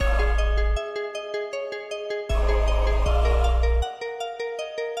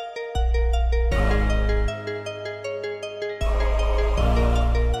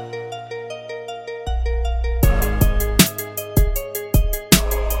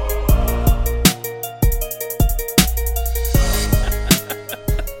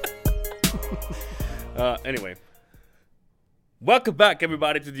Anyway, welcome back,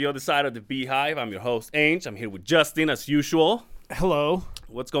 everybody, to the other side of the Beehive. I'm your host, Ange. I'm here with Justin, as usual. Hello.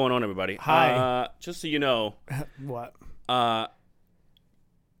 What's going on, everybody? Hi. Just so you know, What?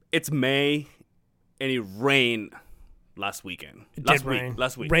 it's May, and it rained last weekend. It last did week. rain.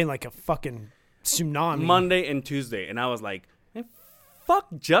 Last week. Rain like a fucking tsunami. Monday and Tuesday, and I was like, hey, fuck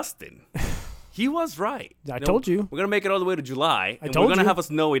Justin. He was right. I told you. We're gonna make it all the way to July, and told we're gonna you. have a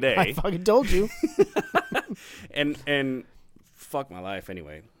snowy day. I fucking told you. and fuck my life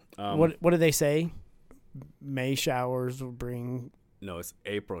anyway. What do they say? May showers will bring. No, it's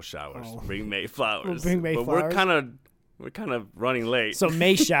April showers. Oh. Bring May flowers. Will bring May but flowers? we're kind of running late. So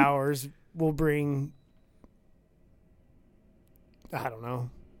May showers will bring. I don't know.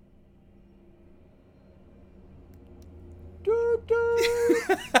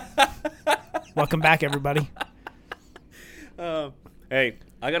 Welcome back, everybody. Hey,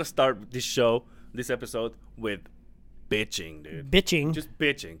 I gotta start this episode with bitching, dude. Bitching. Just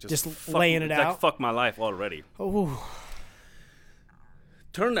bitching. Just laying it like, out. fuck my life already. Oh,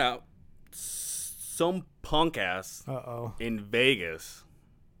 Turned out some punk ass uh-oh. in Vegas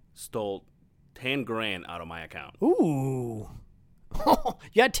stole 10 grand out of my account. Ooh.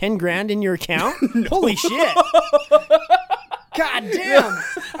 You had 10 grand in your account? Holy shit. God damn.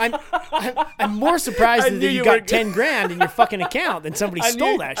 I'm more surprised that you got 10 grand in your fucking account than somebody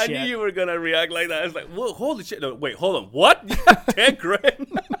stole that shit. I knew you were going to react like that. I was like, whoa, holy shit. No, wait, hold on. What? You got 10 grand?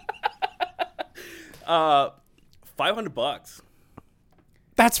 $500.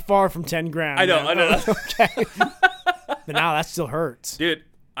 That's far from 10 grand. I know. Okay. But now that still hurts. Dude,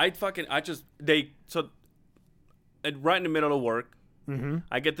 right in the middle of work,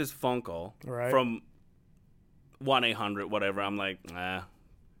 I get this phone call from 1-800, whatever. I'm like,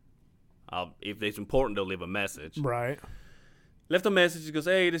 if it's important, they'll leave a message. Right. Left a message. He goes,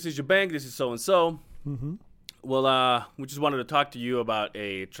 hey, this is your bank. This is so-and-so. Well, we just wanted to talk to you about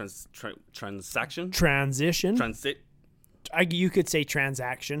a transaction. Transition. You could say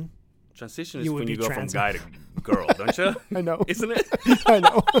transaction. Transition is You when would you be go from guy to girl, don't you? I know. Isn't it? I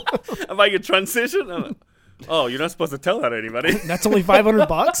know. I'm like, a transition? I'm like, oh, you're not supposed to tell that to anybody. That's only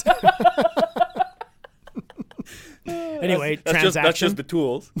 $500? Anyway, transaction. That's just the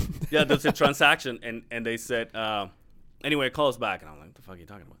tools. Yeah, that's a transaction. And they said, anyway, call us back. And I'm like, what the fuck are you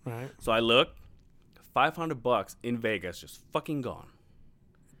talking about? Right. So I look, $500 in Vegas, just fucking gone.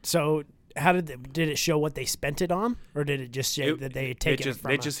 So how did it show what they spent it on? Or did it just say that they had taken it from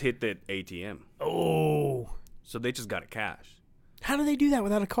They just hit the ATM. Oh. So they just got it cash. How do they do that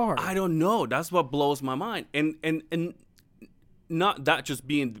without a card? I don't know. That's what blows my mind. And not that just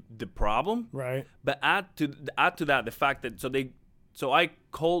being the problem, Right. but add to that the fact that so I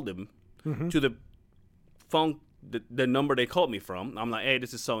called them to the phone, the number they called me from. I'm like, hey,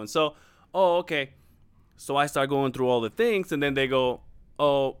 this is so and so. Oh, okay. So I start going through all the things, and then they go,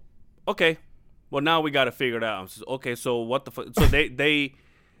 oh, okay. Well, now we got to figure it out. I'm just, okay, so what the fuck? So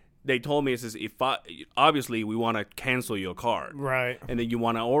they told me, it says, obviously we want to cancel your card. Right. And then you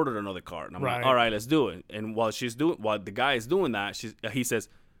want to order another card. And I'm like, all right, let's do it. And while the guy is doing that, he says,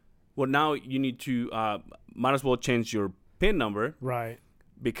 well, now you need to, might as well change your PIN number. Right.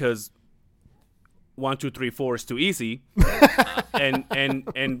 Because 1, 2, 3, 4 is too easy. and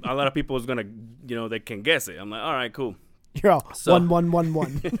a lot of people is going to, they can guess it. I'm like, all right, cool. You're all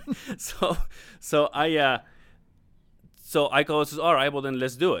 1111. So I go, says, all right, well, then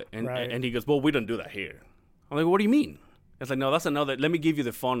let's do it. And he goes, well, we don't do that here. I'm like, what do you mean? It's like, no, that's another. Let me give you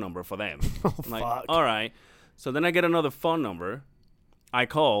the phone number for them. I'm like, fuck. all right. So then I get another phone number. I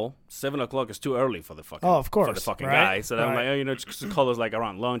call. 7:00 is too early for the fucking. Oh, of course. For the fucking right? guy. So then I'm like, just call us like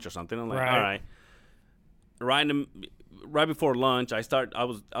around lunch or something. I'm like, all right. Right before lunch, I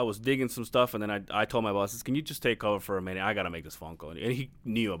was digging some stuff, and then I told my boss, can you just take over for a minute? I gotta make this phone call. And he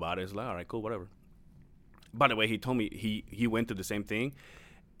knew about it. He's like, all right, cool, whatever. By the way, he told me he went through the same thing,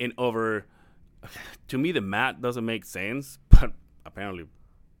 and to me the math doesn't make sense, but apparently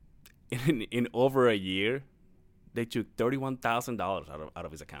in over a year, they took $31,000 out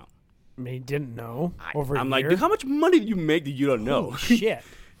of his account. I mean, he didn't know over I'm a like, year? dude, how much money do you make that you don't know? Holy shit.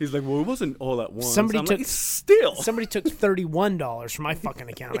 He's like, well, it wasn't all at once. Somebody I'm took like, still. Somebody took $31 from my fucking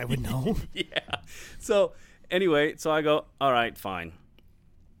account. I would know. Yeah. So anyway, so I go, all right, fine.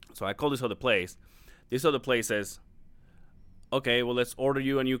 So I call this other place. This other place says, okay, well, let's order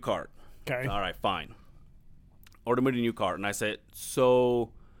you a new card. Okay. All right, fine. Order me a new card. And I said, so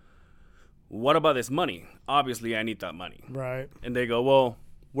what about this money? Obviously, I need that money. Right. And they go, well,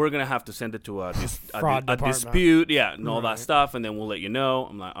 we're going to have to send it to a Fraud dispute. Yeah, and all that stuff. And then we'll let you know.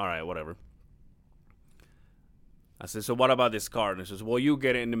 I'm like, all right, whatever. I said, so what about this card? And he says, well, you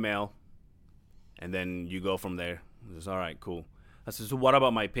get it in the mail. and then you go from there. I says, all right, cool. I said, so what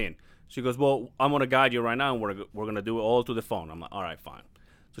about my PIN? She goes, well, I'm gonna guide you right now, and we're gonna do it all through the phone. I'm like, all right, fine.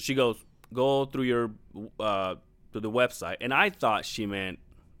 So she goes, go through your to the website, and I thought she meant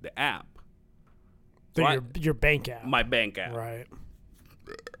the app. So your bank app. My bank app. Right.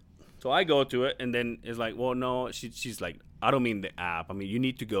 So I go to it, and then it's like, well, no. She's like, I don't mean the app. I mean, you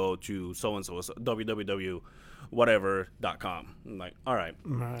need to go to so-and-so, www.whatever.com. I'm like, all right.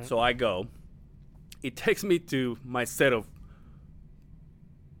 So I go. It takes me to my set of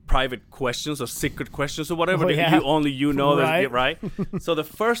private questions or secret questions or whatever that only you know. Right. Right? So the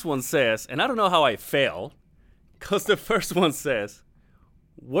first one says, and I don't know how I fail, because the first one says,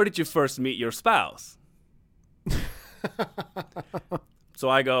 where did you first meet your spouse? So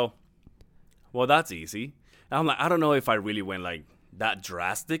I go, well, that's easy. And I'm like, I don't know if I really went like that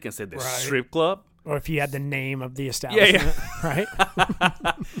drastic and said the strip club. Or if you had the name of the establishment, right?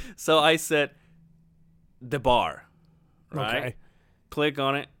 So I said, the bar, right? Okay. Click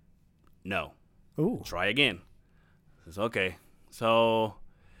on it. No. Ooh. Try again. Says, okay. So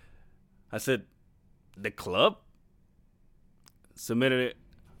I said, the club? Submitted it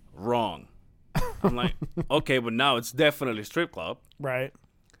wrong. I'm like, okay, but now it's definitely strip club. Right.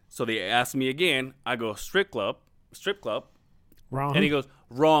 So they asked me again. I go, strip club. Wrong. And he goes,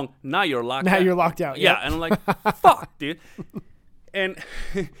 wrong. Now you're locked out. Now you're locked out. Yeah. Yep. And I'm like, fuck, dude. And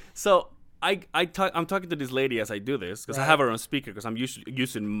so I'm talking to this lady as I do this because I have her on speaker because I'm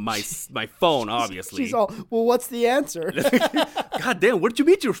using my phone, obviously. She's all, well, what's the answer? God damn, where'd you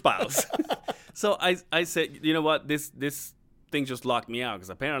meet your spouse? So I said, you know what? This thing just locked me out because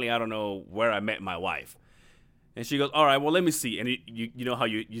apparently I don't know where I met my wife. And she goes, all right, well, let me see. And you know how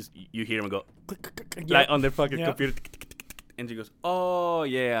you hear him go, like on their fucking computer. And she goes, oh,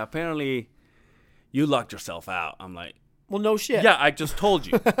 yeah, apparently you locked yourself out. I'm like, well, no shit. yeah, I just told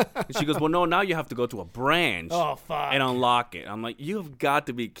you. And she goes, well, no, now you have to go to a branch and unlock it. I'm like, you've got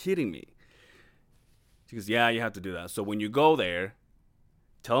to be kidding me. She goes, yeah, you have to do that. So when you go there,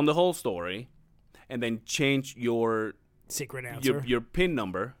 tell them the whole story and then change your secret answer, your PIN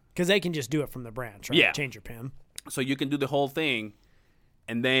number. Because they can just do it from the branch, right? Yeah. Change your PIN. So you can do the whole thing,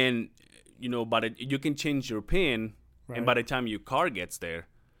 and then, you know, you can change your PIN, and by the time your car gets there,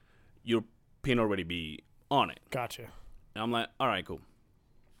 your PIN already be on it. Gotcha. And I'm like, all right, cool.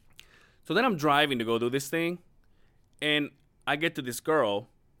 So then I'm driving to go do this thing, and I get to this girl,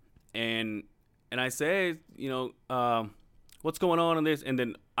 and I say, hey, you know, what's going on in this? And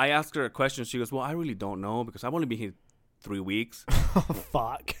then I ask her a question. She goes, well, I really don't know because I've only been here 3 weeks. Oh,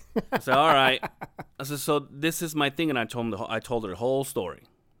 fuck. I said, all right. I said, so this is my thing, and I told her the whole story.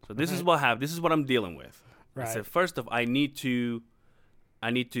 So this is what happened. This is what I'm dealing with. Right. I said, first off, I need to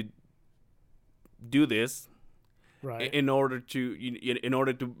do this, right, in order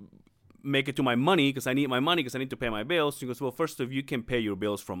to make it to my money because I need my money because I need to pay my bills. She goes, well, first off, you can pay your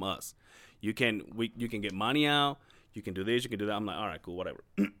bills from us. You can get money out. You can do this. You can do that. I'm like, all right, cool, whatever.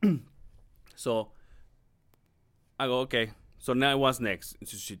 So I go, okay. So now what's next?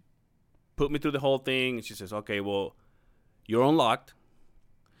 So she put me through the whole thing, and she says, okay, well, you're unlocked.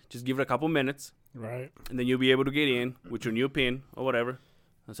 Just give it a couple minutes. Right. And then you'll be able to get in with your new PIN or whatever.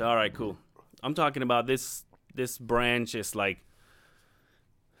 I said, all right, cool. I'm talking about this branch is like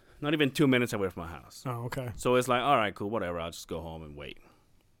not even 2 minutes away from my house. Oh, okay. So it's like, all right, cool, whatever. I'll just go home and wait.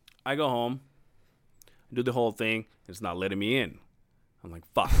 I go home, do the whole thing. It's not letting me in. I'm like,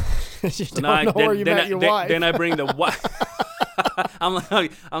 fuck. Don't know where you met your wife. Then I bring the wife.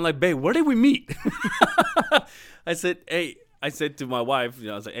 I'm like, babe, where did we meet? I said to my wife, you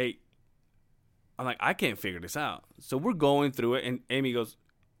know, I was like, hey, I'm like, I can't figure this out. So we're going through it, and Amy goes,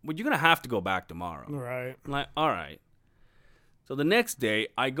 well, you're going to have to go back tomorrow. Right. I'm like, all right. So the next day,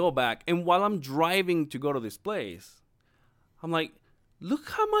 I go back, and while I'm driving to go to this place, I'm like, look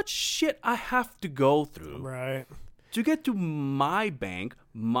how much shit I have to go through. Right. To get to my bank,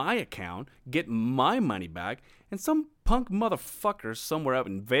 my account, get my money back, and some punk motherfucker somewhere up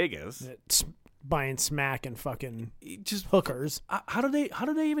in Vegas It's buying smack and fucking just hookers. How do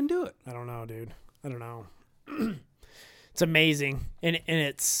they even do it? I don't know, dude. I don't know. It's amazing, and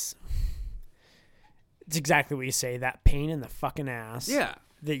it's exactly what you say. That pain in the fucking ass. Yeah.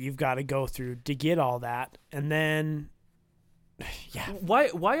 That you've got to go through to get all that, and then. Yeah.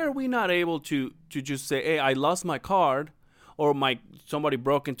 Why are we not able to just say, hey, I lost my card, or somebody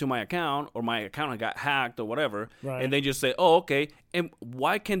broke into my account, or my account got hacked, or whatever, right. And they just say, oh, okay. And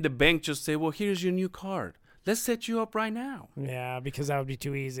why can't the bank just say, well, here's your new card. Let's set you up right now. Yeah, because that would be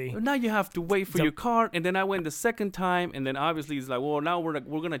too easy. Now you have to wait for your card, and then I went the second time, and then obviously it's like, well, now we're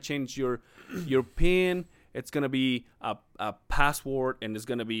gonna change your PIN, it's gonna be a password, and it's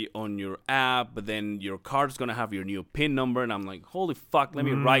gonna be on your app, but then your card's gonna have your new PIN number. And I'm like, holy fuck, let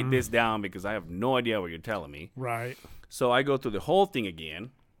me write this down because I have no idea what you're telling me. Right. So I go through the whole thing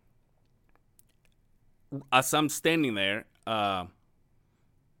again. As I'm standing there, I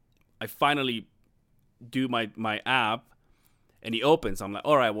finally do my app, and he opens. I'm like,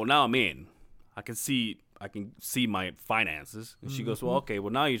 all right, well, now I'm in. I can see my finances. And she goes, well, okay,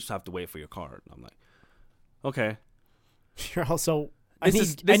 well, now you just have to wait for your card. And I'm like, okay. You're also, I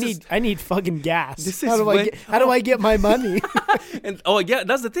need fucking gas. How do I get my money? And yeah,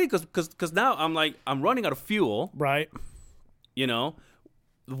 that's the thing, because now I'm running out of fuel. Right. You know,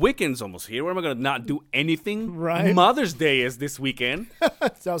 the weekend's almost here. Where am I gonna not do anything? Right. Mother's Day is this weekend.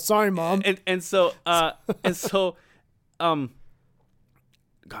 So sorry, Mom. And so God,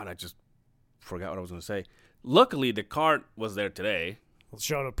 I just forgot what I was gonna say. Luckily, the card was there today. It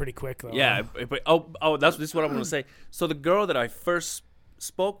showed up pretty quick though. Yeah. But this is what I'm gonna say. So the girl that I first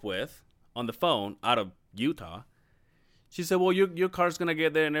spoke with on the phone out of Utah, she said, "Well, your card's gonna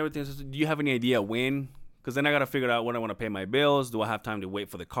get there and everything. So, do you have any idea when? Because then I gotta figure out when I want to pay my bills. Do I have time to wait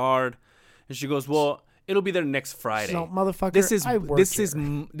for the card?" And she goes, "Well, it'll be there next Friday." So, motherfucker,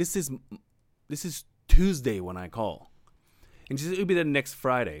 this is Tuesday when I call, and she said it'll be there next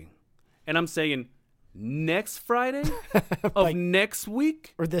Friday, and I'm saying, next Friday of next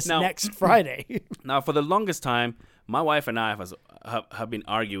week or next Friday. Now, for the longest time, my wife and I have been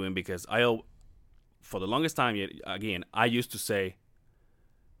arguing because for the longest time, again, I used to say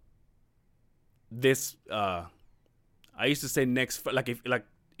this. I used to say next,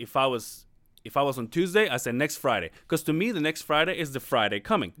 if I was on Tuesday, I said next Friday, because to me the next Friday is the Friday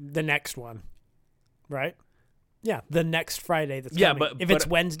coming. The next one, right? Yeah, the next Friday that's coming. But if it's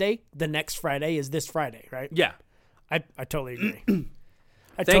Wednesday, the next Friday is this Friday, right? Yeah. I totally agree.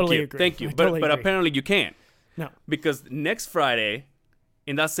 Totally agree. Thank you. But apparently you can't. No. Because next Friday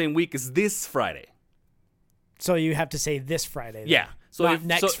in that same week is this Friday. So you have to say this Friday. Then. Yeah. So not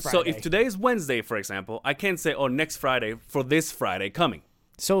next Friday. So if today is Wednesday, for example, I can't say, next Friday for this Friday coming.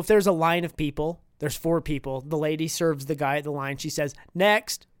 So if there's a line of people, there's 4 people, the lady serves the guy at the line, she says,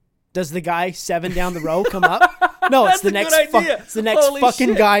 next. Does the guy 7 down the row come up? No, it's the next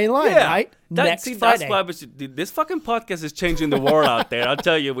fucking guy in line, right? Next Friday. That's why this fucking podcast is changing the world out there. I'll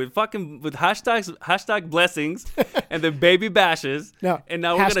tell you, with hashtag blessings and the baby bashes. No, and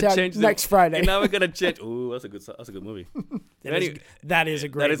now we're gonna change next Friday. And now we're gonna change. Ooh, that's a good movie. That is a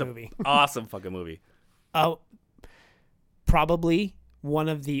great movie. Awesome fucking movie. Probably one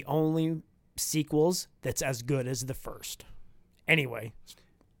of the only sequels that's as good as the first. Anyway.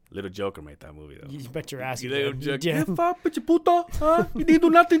 Little Joker made that movie, though. You bet your ass you Little did. Joker. Yeah. Pinche puta. Huh? He didn't do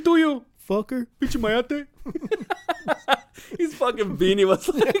nothing to you. Fucker. Pinche mayate. His fucking beanie was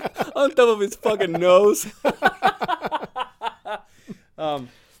like on top of his fucking nose.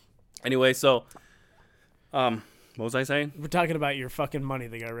 Anyway, so, what was I saying? We're talking about your fucking money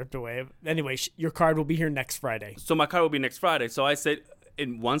that got ripped away. Anyway, your card will be here next Friday. So my card will be next Friday. So I said,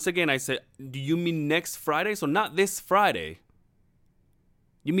 and once again, I said, do you mean next Friday? So not this Friday.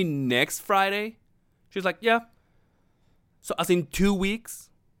 You mean next Friday? She's like, yeah. So as in 2 weeks?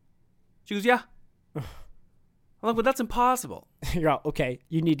 She goes, yeah. I'm like, well, that's impossible. You're all, okay,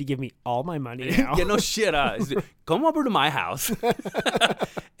 you need to give me all my money now. Yeah, no shit. Come over to my house.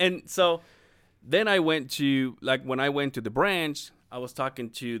 And so then I went to, when I went to the branch, I was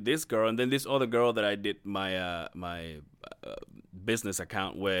talking to this girl, and then this other girl that I did my business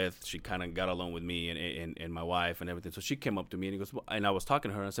account with. She kind of got along with me and my wife and everything. So she came up to me and goes, and I was talking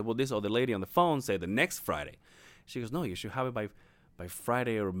to her, and I said, well, this other lady on the phone said the next Friday. She goes, no, you should have it by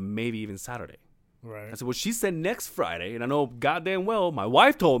Friday or maybe even Saturday. Right. I said, well, she said next Friday, and I know goddamn well my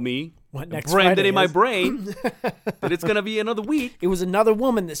wife told me, what next branded Friday in my brain, that it's gonna be another week. It was another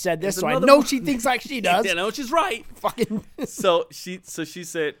woman that said this, so I know she thinks like she does. Yeah, no, she's right. Fucking. So she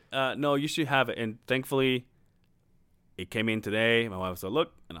said, no, you should have it, and thankfully, it came in today. My wife said,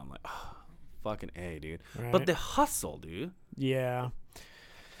 look, and I'm like, oh, fucking A, dude. Right. But the hustle, dude. Yeah.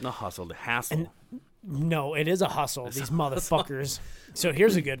 Not hustle, the hassle. And no, it is a hustle. These motherfuckers. So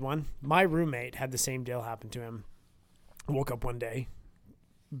here's a good one. My roommate had the same deal happen to him. Woke up one day,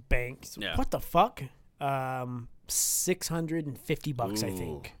 banks. Yeah. What the fuck? $650, I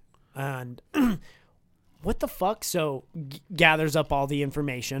think. And what the fuck? So gathers up all the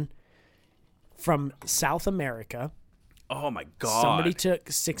information from South America. Oh my God. Somebody took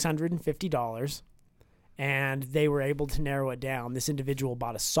 $650 and they were able to narrow it down. This individual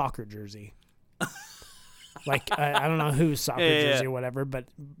bought a soccer jersey. I don't know whose soccer jersey or whatever, but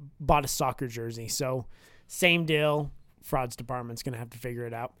bought a soccer jersey. So same deal. Frauds department's going to have to figure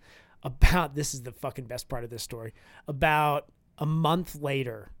it out. this is the fucking best part of this story. About a month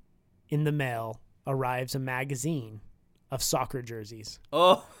later, in the mail arrives a magazine of soccer jerseys.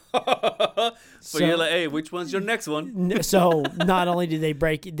 Oh, so you're like, hey, which one's your next one? So not only did they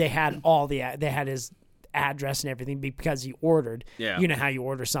break, they had his address and everything because he ordered. Yeah. You know how you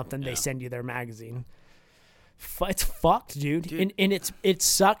order something, they send you their magazine. It's fucked, dude. And it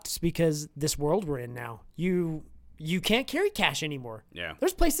sucked because this world we're in now. You can't carry cash anymore. Yeah.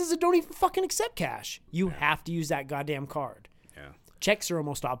 There's places that don't even fucking accept cash. You have to use that goddamn card. Yeah. Checks are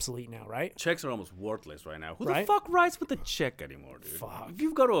almost obsolete now, right? Checks are almost worthless right now. Who Right? the fuck writes with a check anymore, dude? Fuck. If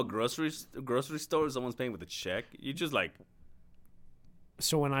you go to a grocery store, someone's paying with a check, you just like...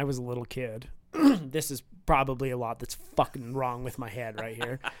 So when I was a little kid, this is probably a lot that's fucking wrong with my head right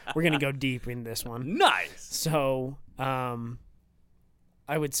here. We're going to go deep in this one. Nice! So,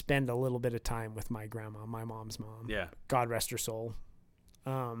 I would spend a little bit of time with my grandma, my mom's mom. Yeah. God rest her soul.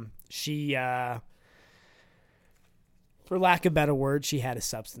 She, for lack of better word, she had a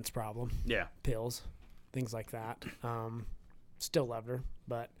substance problem. Yeah. Pills, things like that. Still loved her,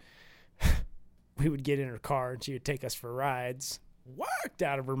 but we would get in her car and she would take us for rides. Worked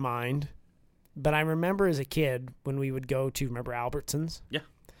out of her mind. But I remember as a kid when we would go to, remember Albertsons? Yeah.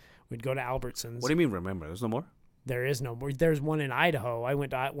 We'd go to Albertsons. What do you mean remember? There's no more? There is no more. There's one in Idaho. I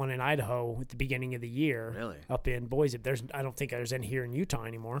went to one in Idaho at the beginning of the year. Really? Up in Boise. I don't think there's any here in Utah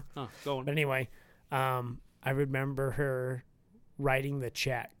anymore. Oh, go on. But anyway, I remember her writing the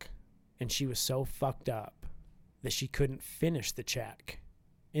check, and she was so fucked up that she couldn't finish the check.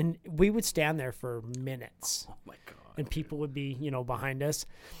 And we would stand there for minutes. Oh, my God. And people would be, behind us.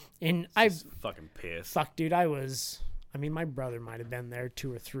 And fucking pissed. fuck, dude, my brother might have been there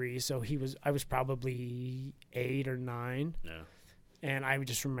 2 or 3, so I was probably 8 or 9. Yeah. And I would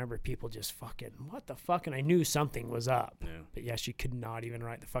just remember people just fucking, what the fuck? And I knew something was up. Yeah. But yeah, she could not even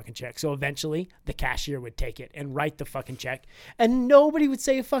write the fucking check. So eventually, the cashier would take it and write the fucking check. And nobody would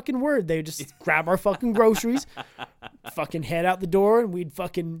say a fucking word. They would just grab our fucking groceries, fucking head out the door, and we'd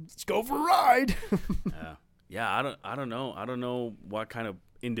fucking let's go for a ride. Yeah. Yeah, I don't know. I don't know what kind of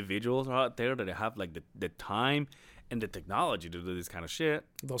individuals are out there that have like the time and the technology to do this kind of shit.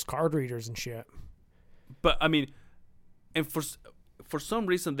 Those card readers and shit. But I mean, and for some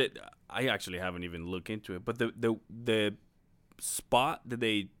reason that I actually haven't even looked into it, but the spot that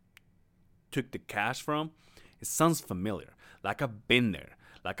they took the cash from, it sounds familiar. Like I've been there.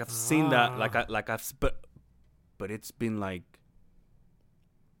 Like I've seen that. But it's been like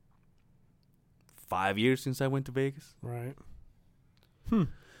 5 years since I went to Vegas. Right.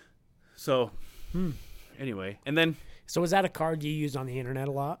 So, anyway, and then So is that a card you use on the internet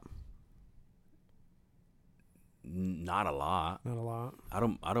a lot? not a lot. Not a lot. I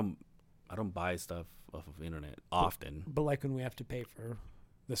don't buy stuff off of the internet often. But like when we have to pay for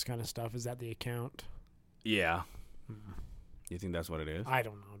this kind of stuff, is that the account? Yeah. You think that's what it is? I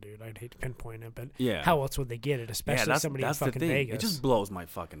don't know, dude. I'd hate to pinpoint it, but Yeah. how else would they get it? Especially somebody in fucking Vegas. It just blows my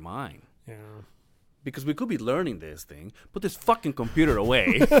fucking mind. Yeah. Because we could be learning this thing, put this fucking computer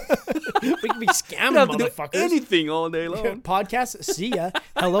away. We could be You scamming don't have to do motherfuckers. anything all day long. Podcast, see ya.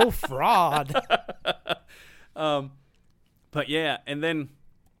 Hello, fraud. But yeah, and then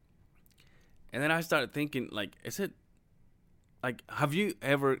I started thinking, like, is it like, have you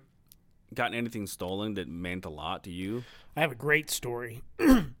ever gotten anything stolen that meant a lot to you? I have a great story.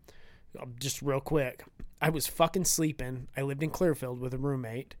 Just real quick. I was fucking sleeping. I lived in Clearfield with a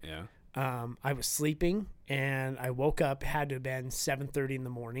roommate. Yeah. I was sleeping and I woke up, had to have been 7:30 in the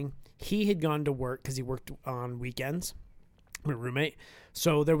morning. He had gone to work because he worked on weekends, my roommate.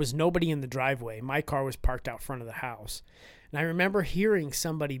 So there was nobody in the driveway. My car was parked out front of the house. And I remember hearing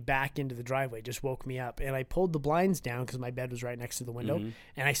somebody back into the driveway, just woke me up. And I pulled the blinds down because my bed was right next to the window.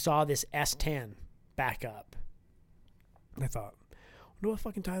 And I saw this S10 back up. And I thought, I wonder what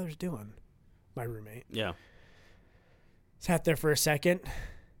fucking Tyler's doing, my roommate. Yeah. Sat there for a second.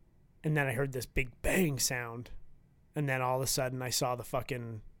 And then I heard this big bang sound. And then all of a sudden I saw the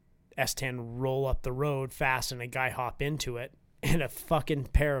fucking S10 roll up the road fast and a guy hop into it. And a fucking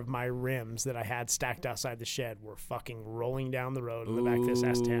pair of my rims that I had stacked outside the shed were fucking rolling down the road in the back of this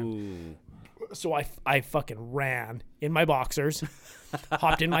S10. So I fucking ran in my boxers,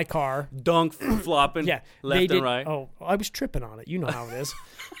 hopped in my car. Dunk flopping left and right. Oh, I was tripping on it. You know how it is.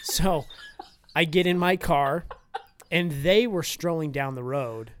 So I get in my car and they were strolling down the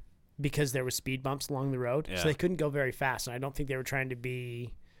road because there were speed bumps along the road. Yeah. So they couldn't go very fast. And I don't think they were trying to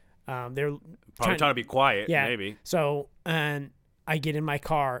be... they're Probably trying to be quiet, yeah, maybe. So, and I get in my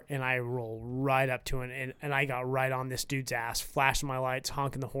car and I roll right up to it and I got right on this dude's ass, flashing my lights,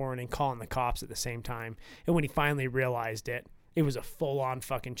 honking the horn, and calling the cops at the same time. And when he finally realized it, It was a full-on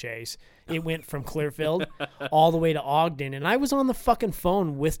fucking chase. It went from Clearfield all the way to Ogden, and I was on the fucking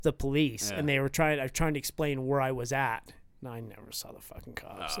phone with the police, and they were trying to explain where I was at. And I never saw the fucking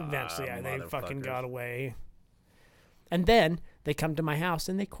cops. Eventually, they fucking got away. And then they come to my house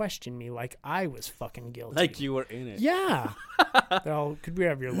and they question me like I was fucking guilty. Like you were in it. Yeah. They're all, could we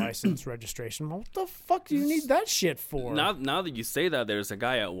have your license, registration? Well, what the fuck do you need that shit for? Now that you say that, there's a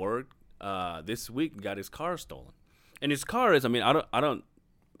guy at work this week got his car stolen. And his car is, I mean, I'm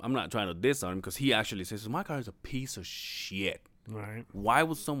not trying to diss on him because he actually says, my car is a piece of shit. Right. Why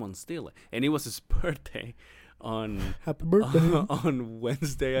would someone steal it? And it was his birthday on Happy birthday. on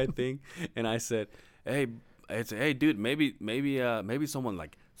Wednesday, I think. And I said, hey, dude, maybe someone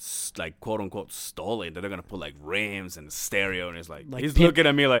like quote unquote stole it. That they're gonna put like rims and stereo, and it's like he's looking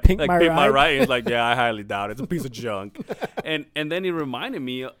at me like Pimp my ride. He's like, yeah, I highly doubt it. It's a piece of junk. and then he reminded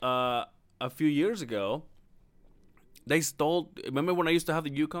me a few years ago. They stole. Remember when I used to have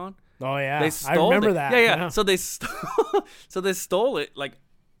the Yukon? Oh yeah, they stole I remember it. that. Yeah. So they stole it like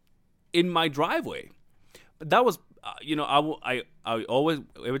in my driveway. But that was, I always,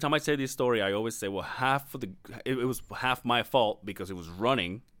 every time I say this story, I always say, well, it was half my fault because it was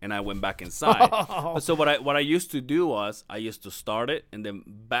running and I went back inside. So what I used to do was I used to start it and then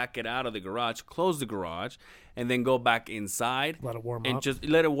back it out of the garage, close the garage, and then go back inside. Let it warm and up. just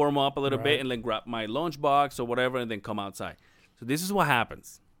let it warm up a little bit and then grab my lunchbox or whatever and then come outside. So this is what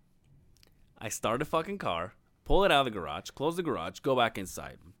happens. I start the fucking car, pull it out of the garage, close the garage, go back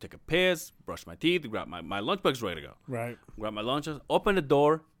inside, take a piss, brush my teeth, grab my lunchbox ready to go. Right. Grab my lunches, open the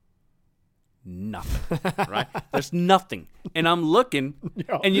door, nothing. Right? There's nothing. And I'm looking,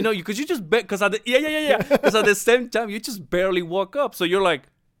 and because you just because at the same time you just barely woke up, so you're like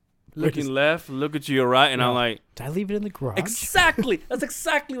looking left, looking to your right, and I'm like, did I leave it in the garage? Exactly. That's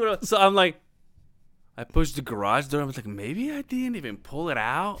exactly what. So I'm like, I pushed the garage door. I was like, maybe I didn't even pull it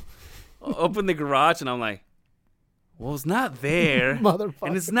out. Open the garage, and I'm like, well, it's not there. Motherfucker.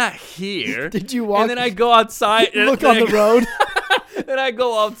 And it's not here. Did you walk? And then I go outside. Look on the road. Then I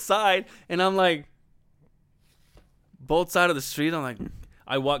go outside, and I'm like, both sides of the street. I'm like,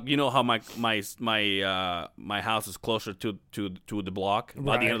 I walk. You know how my house is closer to the block, at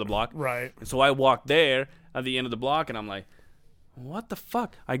the end of the block. Right. And so I walk there at the end of the block, and I'm like, what the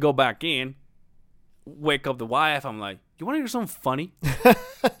fuck? I go back in, wake up the wife. I'm like, you want to hear something funny?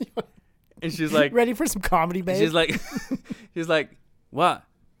 And she's like, ready for some comedy, babe? She's like, what?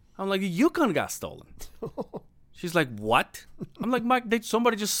 I'm like, the Yukon got stolen. She's like, what? I'm like, Mike,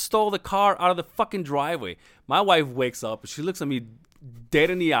 somebody just stole the car out of the fucking driveway. My wife wakes up and she looks at me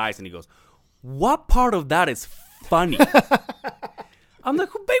dead in the eyes and he goes, what part of that is funny? I'm like,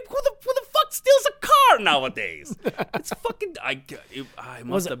 babe, who the fuck steals a car nowadays? It's fucking.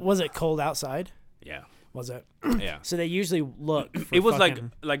 Was it cold outside? Yeah. Was it? Yeah. So they usually look. For it was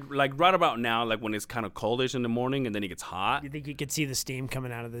fucking, like right about now, like when it's kind of coldish in the morning and then it gets hot. You think you could see the steam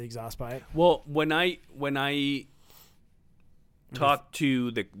coming out of the exhaust pipe? Well, when I talked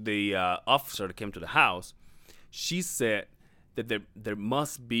to the officer that came to the house, she said that there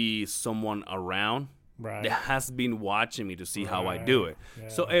must be someone around that has been watching me to see how I do it. Yeah.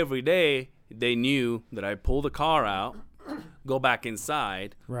 So every day they knew that I pull the car out, go back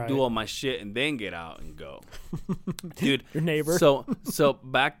inside, do all my shit, and then get out and go. Dude, your neighbor. So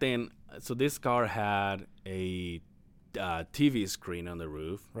back then, this car had a TV screen on the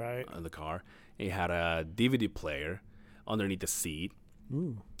roof, on the car. It had a DVD player underneath the seat.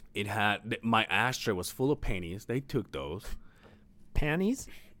 Ooh. It had my ashtray was full of pennies. They took those. Panties?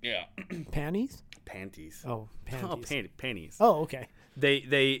 Yeah. Panties? Panties. Oh, panties. Oh, pennies. Oh, okay.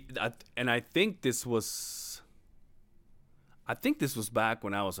 And I think this was back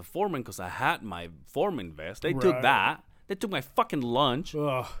when I was a foreman because I had my foreman vest. They took that. They took my fucking lunch.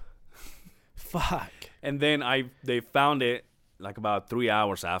 Ugh. Fuck. And then they found it like about 3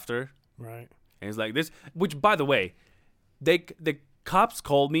 hours after. Right. And it's like this, which by the way, the cops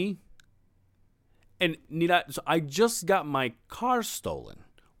called me. And so I just got my car stolen.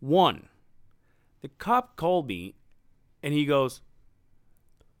 The cop called me, and he goes,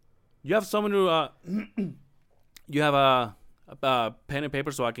 "You have someone who, you have a pen and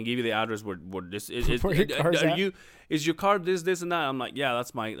paper so I can give you the address where this is. Is your car this and that?" I'm like, "Yeah,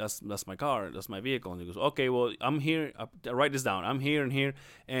 that's my car. That's my vehicle." And he goes, "Okay, well, I'm here. Write this down. I'm here and here.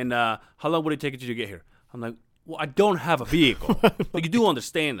 And how long would it take you to get here?" I'm like, "Well, I don't have a vehicle." Like, you do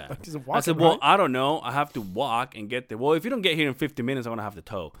understand that. I said, "Well, I don't know. I have to walk and get there." "Well, if you don't get here in 50 minutes, I'm going to have to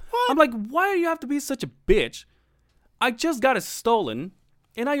tow." What? I'm like, "Why do you have to be such a bitch? I just got it stolen,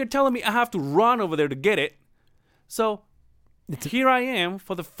 and now you're telling me I have to run over there to get it." So Here I am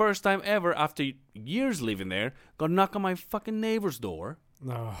for the first time ever after years living there. Go knock on my fucking neighbor's door.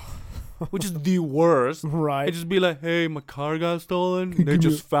 Oh. Which is the worst. Right. And just be like, hey, my car got stolen. They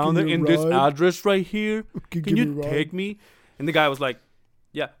just found it in this address right here. Can you take me? And the guy was like,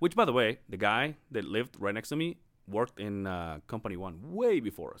 yeah. Which, by the way, the guy that lived right next to me worked in Company 1 way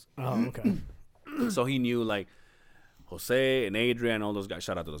before us. Oh, okay. So he knew like Jose and Adrian, all those guys.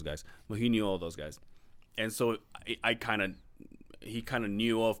 Shout out to those guys. But he knew all those guys. And so he kind of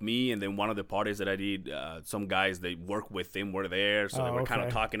knew of me, and then one of the parties that I did, some guys that work with him were there, so they were kind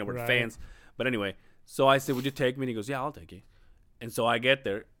of talking over the fans. But anyway, so I said, would you take me? And he goes, yeah, I'll take you. And so I get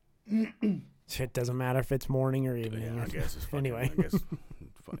there. It doesn't matter if it's morning or evening. Yeah, I guess it's funny. Anyway. I guess it's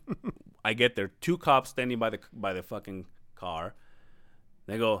funny. I get there, 2 cops standing by the fucking car.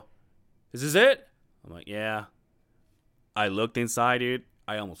 They go, is this it? I'm like, yeah. I looked inside, dude.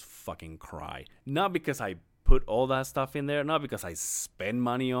 I almost fucking cried. Not because I put all that stuff in there, not because I spend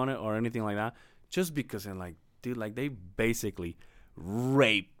money on it or anything like that, just because I'm like, dude, like they basically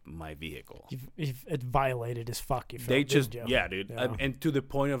raped my vehicle. It violated as fuck. They just, yeah, dude. Yeah. And to the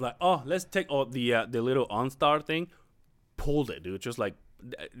point of like, oh, let's take the little OnStar thing, pulled it, dude. Just like,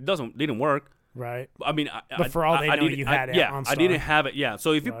 it didn't work. Right. I mean, but for all they know, you had it. Yeah, OnStar. I didn't have it. Yeah.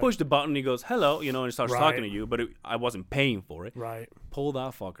 So if you push the button, he goes, hello, and it starts talking to you, but I wasn't paying for it. Right. Pull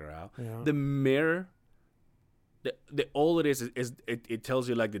that fucker out. Yeah. The mirror. All it is it tells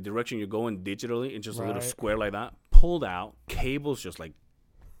you like the direction you're going digitally. It's just a little square like that. Pulled out. Cables just like,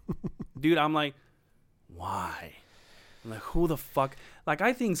 dude. I'm like, why? I'm like, who the fuck? Like,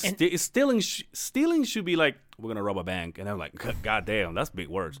 I think stealing should be like, we're gonna rob a bank, and I'm like, god damn, that's big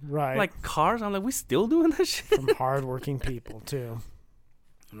words. Right. Like cars. I'm like, we still doing that shit from hardworking people too.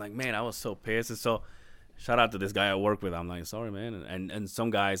 I'm like, man, I was so pissed. And so, shout out to this guy I work with. I'm like, sorry, man. And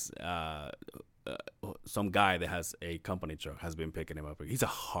some guys. Some guy that has a company truck has been picking him up. He's a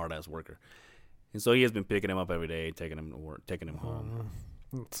hard ass worker, and so he has been picking him up every day, taking him to work, taking him home.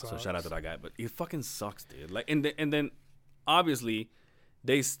 So shout out to that guy. But it fucking sucks, dude. Like, and then obviously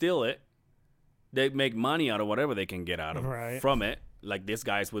they steal it. They make money out of whatever they can get out of from it. Like, this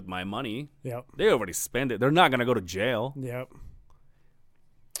guy's with my money. Yep. They already spend it. They're not gonna go to jail. Yep.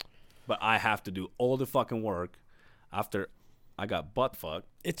 But I have to do all the fucking work after I got butt fucked.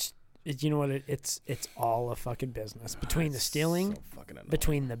 You know what? It's all a fucking business. Between the stealing, so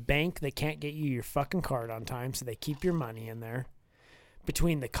between the bank that can't get you your fucking card on time, so they keep your money in there.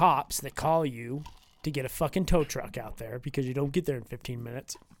 Between the cops that call you to get a fucking tow truck out there because you don't get there in 15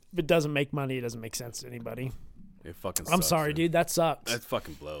 minutes. If it doesn't make money, it doesn't make sense to anybody. It fucking sucks. I'm sorry, dude. That sucks. That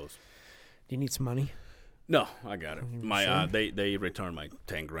fucking blows. Do you need some money? No, I got it. My they returned my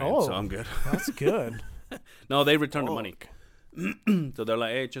 10 grand, so I'm good. That's good. No, they returned the money. So they're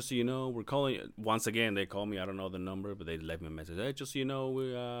like, hey, just so you know, we're calling you. Once again, they call me. I don't know the number, but they left me a message. Hey, just so you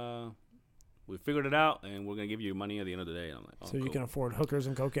know, we figured it out, and we're gonna give you your money at the end of the day. And I'm like, oh, so you can afford hookers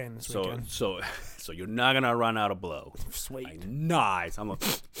and cocaine this weekend. So you're not gonna run out of blow. Sweet. Like, nice. I'm like,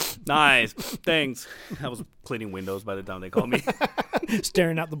 nice. Thanks. I was cleaning windows by the time they called me.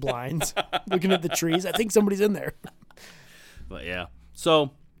 Staring out the blinds, looking at the trees. I think somebody's in there. But yeah.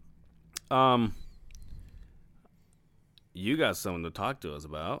 So, you got something to talk to us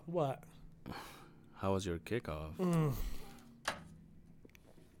about. What? How was your kickoff?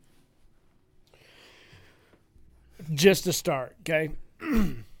 Just to start, okay?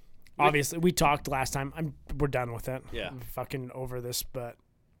 Obviously, we talked last time. We're done with it. Yeah. I'm fucking over this, but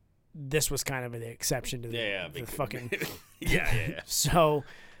this was kind of the exception to the fucking... Yeah. So,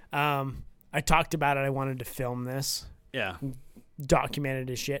 I talked about it. I wanted to film this. Yeah. Documented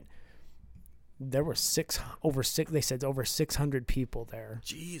his shit. There were over 600 people there.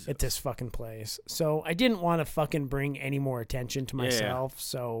 Jesus. At this fucking place. So I didn't want to fucking bring any more attention to myself,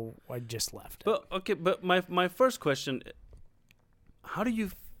 so I just left it. But my first question, how do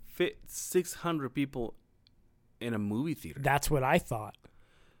you fit 600 people in a movie theater? That's what I thought.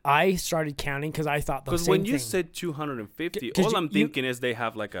 I started counting because I thought the same thing. Because when you said 250, all I'm thinking is they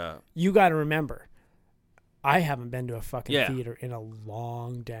have like a... You got to remember, I haven't been to a fucking theater in a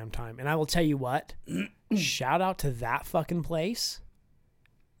long damn time. And I will tell you what, shout out to that fucking place.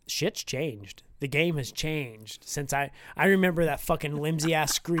 Shit's changed. The game has changed since I remember that fucking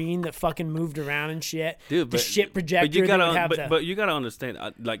flimsy-ass screen that fucking moved around and shit. Dude, the shit projector but you got to understand,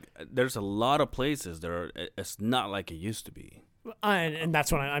 like, there's a lot of places it's not like it used to be. And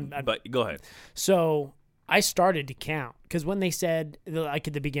that's what I'm... But go ahead. So I started to count because when they said, like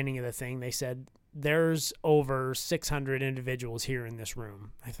at the beginning of the thing, they said there's over 600 individuals here in this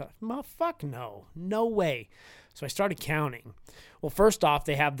room. I thought, fuck no way. So I started counting. Well, first off,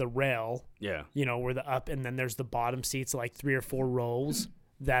 they have the rail, where the up, and then there's the bottom seats, like 3 or 4 rows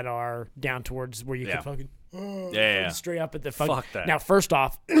that are down towards where you can fucking straight up at the fucking. Fuck that. Now, first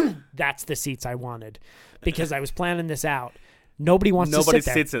off, that's the seats I wanted because I was planning this out. Nobody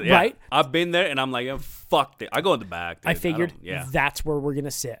sits there, right? I've been there, and I'm like, fuck it. I go in the back. Dude. I figured that's where we're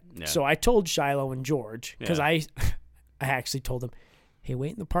gonna sit. Yeah. So I told Shiloh and George because I actually told them, hey,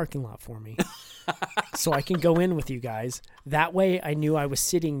 wait in the parking lot for me, so I can go in with you guys. That way, I knew I was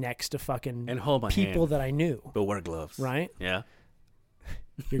sitting next to fucking and hold my people hand. that I knew. But wear gloves, right? Yeah.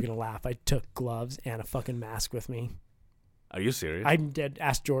 You're gonna laugh. I took gloves and a fucking mask with me. Are you serious? I did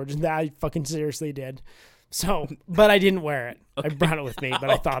ask George, and I fucking seriously did. So, but I didn't wear it. Okay. I brought it with me, but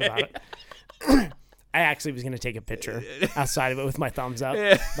I thought about it. I actually was going to take a picture outside of it with my thumbs up,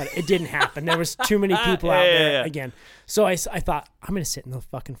 but it didn't happen. There was too many people out there again. So I thought, I'm going to sit in the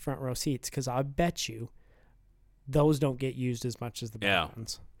fucking front row seats because I bet you those don't get used as much as the back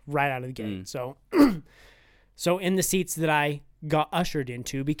ones right out of the gate. So in the seats that I got ushered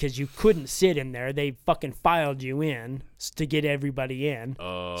into, because you couldn't sit in there, they fucking filed you in to get everybody in.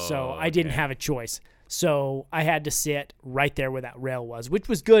 So I didn't have a choice. So I had to sit right there where that rail was, which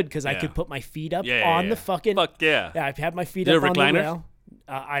was good because I could put my feet up on the fucking. Fuck yeah! Yeah, I had my feet up on the rail.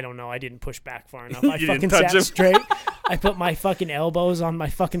 I don't know. I didn't push back far enough. I fucking sat straight. I put my fucking elbows on my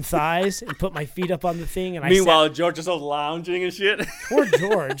fucking thighs and put my feet up on the thing. And meanwhile, George is all lounging and shit. Poor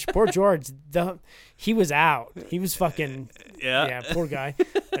George. He was out. He was fucking. Yeah, poor guy.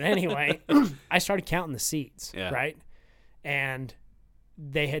 But anyway, I started counting the seats, right? And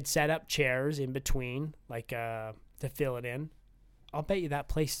they had set up chairs in between, like to fill it in. I'll bet you that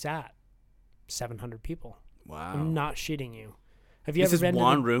place sat 700 people. Wow. I'm not shitting you. Have you ever been to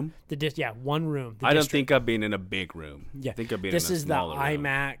one room? One room. I don't think I've been in a big room. Yeah. I think I've been this in a is the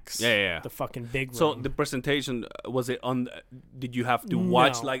IMAX. Yeah. The fucking big room. So the presentation, was it on, did you have to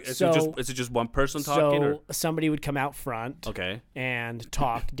watch, like, is it just one person talking? So somebody would come out front okay, and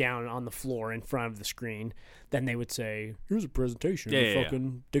talk down on the floor in front of the screen. Then they would say, here's a presentation of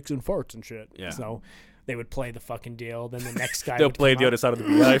fucking dicks and farts and shit. Yeah. So they would play the fucking deal. Then the next guy they'll would play come the up. other side of the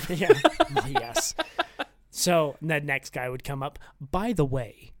beehive. Yes. So the next guy would come up. By the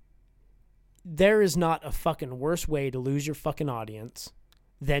way, there is not a fucking worse way to lose your fucking audience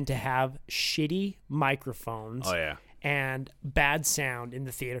than to have shitty microphones and bad sound in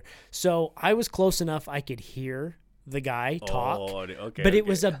the theater. So I was close enough I could hear the guy talk, but it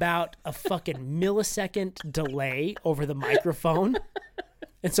was about a fucking millisecond delay over the microphone.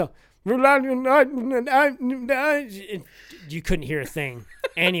 And so you couldn't hear a thing.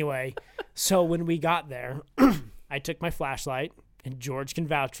 Anyway, so when we got there, I took my flashlight, and George can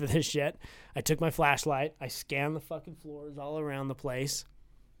vouch for this shit. I took my flashlight. I scanned the fucking floors all around the place.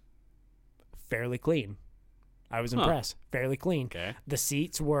 Fairly clean. I was impressed. Fairly clean. Okay. The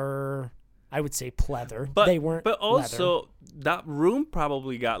seats were, I would say, pleather. But they weren't. But also, leather. that room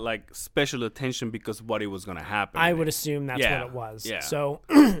probably got like special attention because of what it was going to happen. I would assume that's what it was. Yeah. So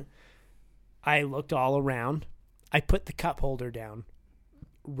I looked all around. I put the cup holder down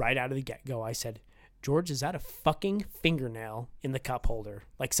right out of the get-go. I said, George, is that a fucking fingernail in the cup holder?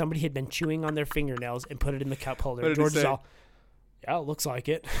 Like somebody had been chewing on their fingernails and put it in the cup holder. George is all, yeah, it looks like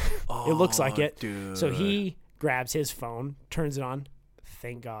it. It looks like it. Dude. So he grabs his phone, turns it on.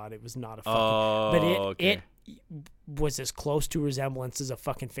 Thank God it was not a fucking... But it was as close to resemblance as a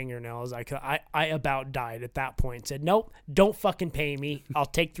fucking fingernail as I could. I about died at that point. Said, nope, don't fucking pay me. I'll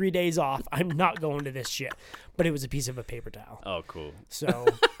take 3 days off. I'm not going to this shit. But it was a piece of a paper towel. Oh, cool. So,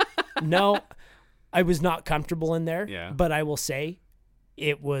 no, I was not comfortable in there. Yeah. But I will say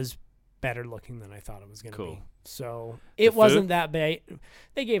it was better looking than I thought it was going to Cool. be. So, it wasn't that bad.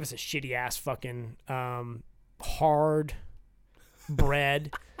 They gave us a shitty ass fucking hard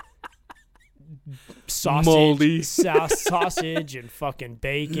bread, sausage, moldy sausage and fucking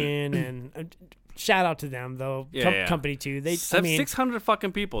bacon, and shout out to them though. Company too. They 600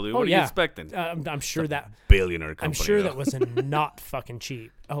 fucking people, dude. What are you expecting? I'm sure that billionaire company. I'm sure that was not fucking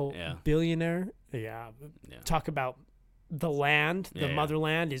cheap. Oh, yeah. Billionaire. Yeah. Talk about the land. The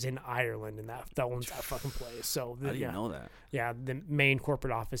motherland is in Ireland, and that owns that fucking place. So I didn't know that. Yeah, the main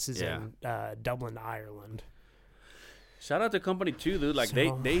corporate office is in Dublin, Ireland. Shout out to company too, dude. Like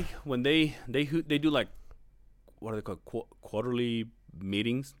they when they do like, what are they called, quarterly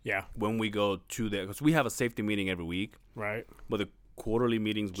meetings? Yeah. When we go to because we have a safety meeting every week. Right. But the quarterly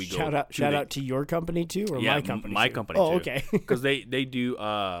meetings we shout out to your company too, or my company? My too? company. Oh, too. Okay. Because they do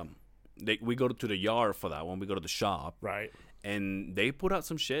we go to the yard for that one. We go to the shop. Right. And they put out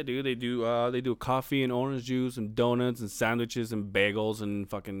some shit, dude. They do coffee and orange juice and donuts and sandwiches and bagels and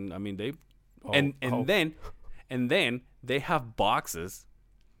fucking. I mean, they then they have boxes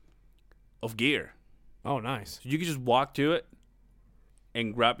of gear. Oh, nice. So you can just walk to it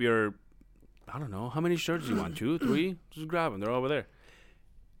and grab your. I don't know how many shirts you want. 2, 3. Just grab them. They're over there.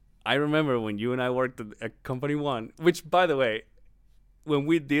 I remember when you and I worked at Company One, which, by the way, when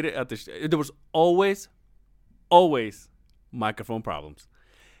we did it at there was always microphone problems.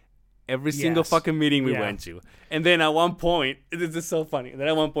 Every single fucking meeting we went to. And then at one point, this is so funny. And then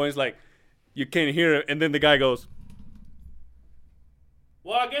at one point, it's like, you can't hear it. And then the guy goes,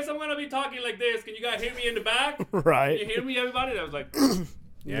 well, I guess I'm going to be talking like this. Can you guys hear me in the back? Right. Can you hear me, everybody? And I was like,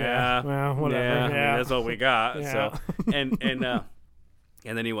 yeah. Well, whatever. Yeah. I mean, that's all we got. Yeah. So,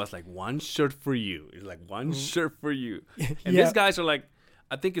 and then he was like, one shirt for you. He's like, one shirt for you. And these guys are like,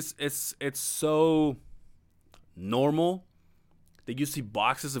 I think it's so normal that you see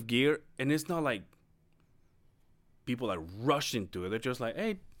boxes of gear, and it's not like people like rush into it. They're just like,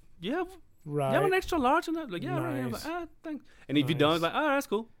 hey, you have an extra large in that? Like, yeah, nice. Like, thanks. And if you don't, it's like, oh, that's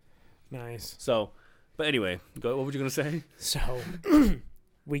cool. Nice. So, but anyway, what were you gonna say? So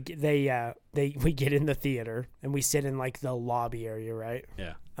we get in the theater and we sit in like the lobby area, right?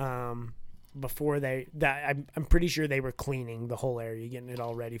 Yeah. Before I'm pretty sure they were cleaning the whole area, getting it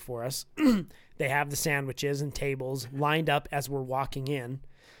all ready for us. They have the sandwiches and tables lined up as we're walking in.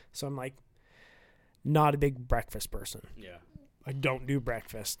 So I'm like, not a big breakfast person. Yeah. I don't do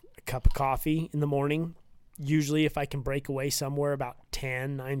breakfast. A cup of coffee in the morning. Usually if I can break away somewhere about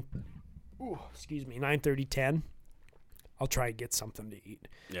 9:30, 10, I'll try to get something to eat.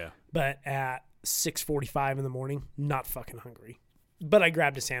 Yeah. But at 6:45 in the morning, not fucking hungry. But I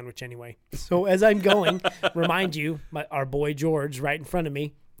grabbed a sandwich anyway. So as I'm going, remind you, our boy George right in front of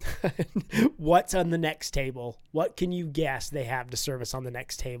me, what's on the next table? What can you guess they have to serve us on the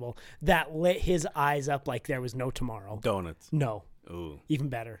next table that lit his eyes up like there was no tomorrow? Donuts. No. Ooh. Even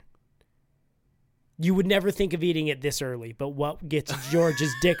better. You would never think of eating it this early, but what gets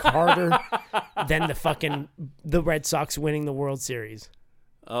George's dick harder than the Red Sox winning the World Series?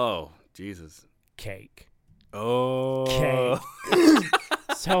 Oh, Jesus. Cake. Oh. Cake.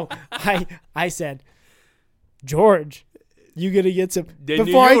 So I said, George, you gonna get some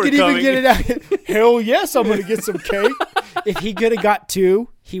before I could even get it out. Hell yes, I'm gonna get some cake. If he could have got 2,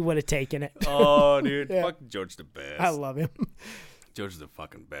 he would have taken it. Oh, dude. Yeah. Fuck George the best. I love him. George is the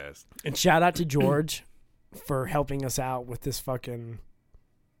fucking best. And shout out to George for helping us out with this fucking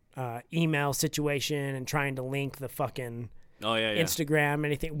email situation and trying to link the fucking Instagram,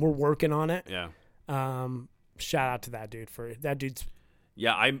 anything. We're working on it. Yeah. Shout out to that dude for that dude's.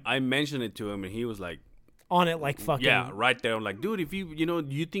 Yeah, I mentioned it to him and he was like on it like fucking. Yeah, right there. I'm like, dude, if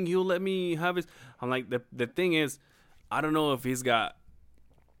you think he'll let me have his? I'm like, the thing is, I don't know if he's got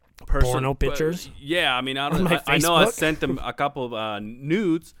porno pictures. Yeah, I mean, I don't. I know I sent him a couple of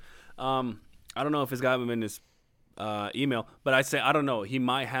nudes. I don't know if he's got them in his email, but I say I don't know. He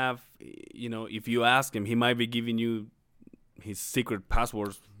might have. If you ask him, he might be giving you his secret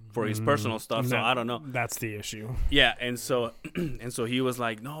passwords for his personal stuff. So I don't know. That's the issue. Yeah, and so he was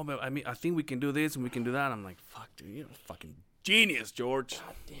like, no, but I mean, I think we can do this and we can do that. I'm like, fuck, dude, you're a fucking genius, George.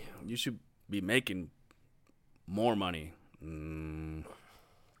 God damn, you should be making more money.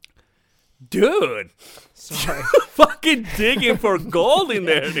 Dude, sorry, fucking digging for gold in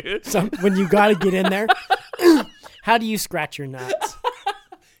there, dude. So when you gotta get in there, how do you scratch your nuts?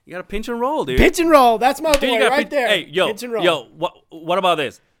 You gotta pinch and roll, dude. Pinch and roll. That's my boy right there. Hey, pinch and roll. Yo, what about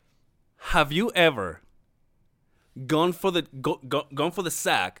this? Have you ever gone for the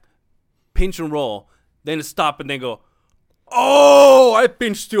sack, pinch and roll, then stop and then go, oh, I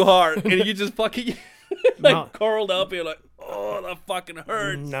pinched too hard, and you just fucking curled up. You're like, oh, that fucking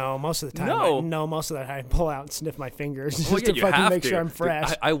hurts. No, most of the time. Most of the time I pull out and sniff my fingers just to fucking make sure I'm fresh.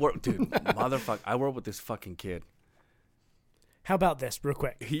 Dude, I work, dude, motherfucker. I work with this fucking kid. How about this, real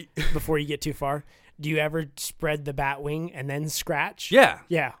quick, before you get too far? Do you ever spread the bat wing and then scratch? Yeah.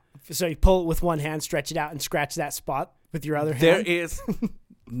 Yeah. So you pull it with one hand, stretch it out, and scratch that spot with your other hand? There is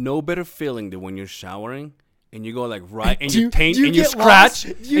no better feeling than when you're showering and you go like right and you taint and you scratch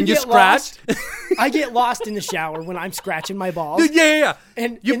and you scratch. I get lost in the shower when I'm scratching my balls. Dude, yeah.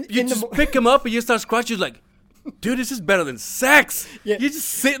 And you just pick them up and you start scratching. You're like, dude, this is better than sex. Yeah. You're just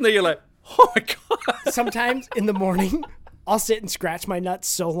sitting there. You're like, oh my God. Sometimes in the morning, I'll sit and scratch my nuts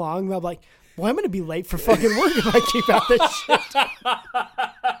so long that I'm like, well, I'm going to be late for fucking work if I keep out this shit.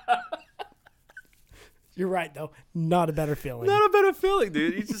 You're right, though. Not a better feeling. Not a better feeling,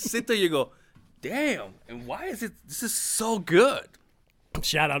 dude. You just sit there, you go, damn, and why is it, this is so good.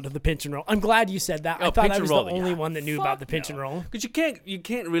 Shout out to the pinch and roll. I'm glad you said that. Oh, I thought pinch I and was roll, the only yeah. one that knew about the pinch and roll. Because you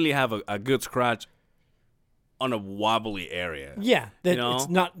can't really have a good scratch on a wobbly area. Yeah, that You know? it's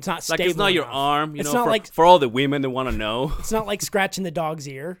not Like stable. it's not your enough. arm. It's know, not for, like for all the women that want to know. it's not like scratching the dog's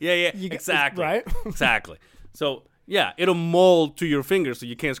ear. Yeah, You get- exactly. right? Exactly. So yeah, it'll mold to your fingers, so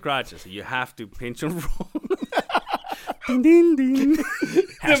you can't scratch it. So you have to pinch and roll. Ding ding ding.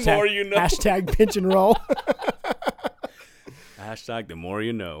 The more you know. Hashtag pinch and roll. Hashtag the more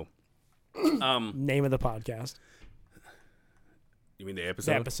you know. Name of the podcast. You mean the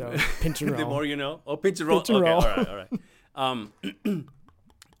episode? The episode. Pinch and roll. The more you know. Oh, pinch and roll. Pinch and okay, roll. all right.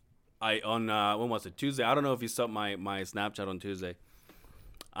 I on when was it? Tuesday. I don't know if you saw my Snapchat on Tuesday.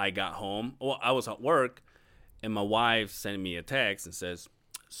 I got home. Well, I was at work, and my wife sent me a text and says,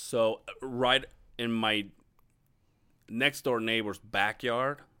 "So right in my next door neighbor's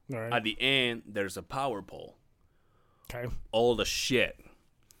backyard, All right. at the end, there's a power pole. Okay. All the shit.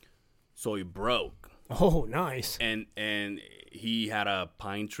 So it broke." Oh, nice. And he had a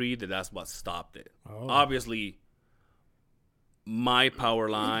pine tree that's what stopped it. Oh. Obviously, my power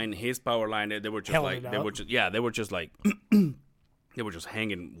line, his power line, they were just Held like it they up. were just they were just like they were just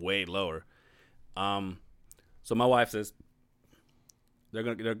hanging way lower. So my wife says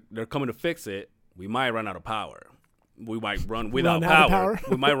they're coming to fix it. We might run out of power. We might run without Run out of power. power?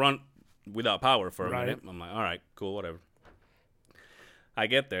 We might run without power for a Right. minute. I'm like, all right, cool, whatever. I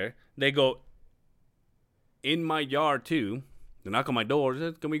get there. They go in my yard too. They knock on my door.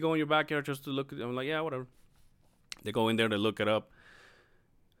 Said, "Can we go in your backyard just to look at it?" I'm like, "Yeah, whatever." They go in there to look it up.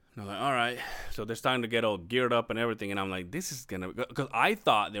 And I'm like, all right. So they're starting to get all geared up and everything. And I'm like, this is going to... Because I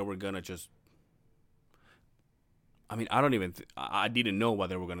thought they were going to just... I mean, I don't even... I didn't know what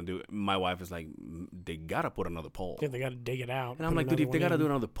they were going to do. My wife is like, they got to put another pole. Yeah, they got to dig it out. And I'm like, dude, if they got to do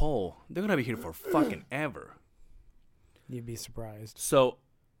another pole, they're going to be here for fucking ever. You'd be surprised. So,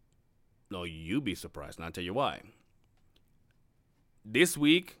 no, you'd be surprised. And I'll tell you why. This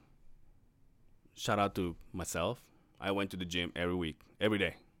week, shout out to myself. I went to the gym every week, every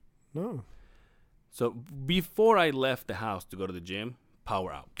day. No. So before I left the house to go to the gym,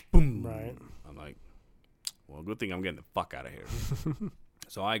 power out. Boom. Right. I'm like, well, good thing I'm getting the fuck out of here.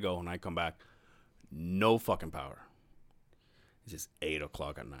 So I go and I come back. No fucking power. It's just 8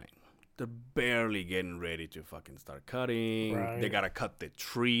 o'clock at night. They're barely getting ready to fucking start cutting. Right. They got to cut the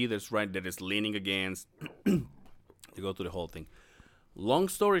tree that is leaning against. They go through the whole thing. Long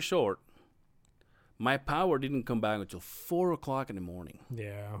story short, my power didn't come back until 4 o'clock in the morning.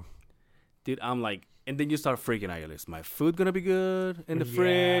 Yeah. Dude, I'm like, and then you start freaking out. You're like, is my food gonna be good in the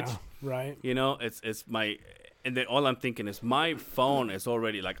fridge? Right. You know, it's my, and then all I'm thinking is my phone is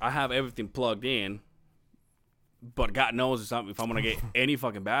already like I have everything plugged in, but God knows if I'm gonna get any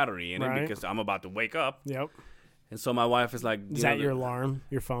fucking battery in it Right. because I'm about to wake up. Yep. And so my wife is like, Is that your alarm?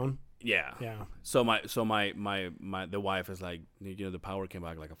 Your phone? Yeah. Yeah. So my the wife is like, you know, the power came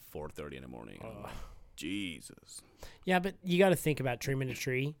back like at 4:30 in the morning. I'm like, Jesus. Yeah, but you got to think about trimming a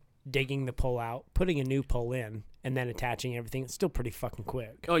tree, digging the pole out, putting a new pole in, and then attaching everything. It's still pretty fucking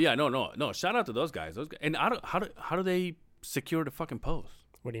quick. Oh yeah, no. Shout out to those guys. And how do they secure the fucking post?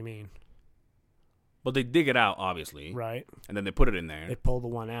 What do you mean? But they dig it out, obviously, Right. and then they put it in there. They pull the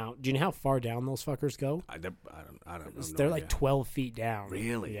one out. Do you know how far down those fuckers go? I don't know. They're like 12 feet down.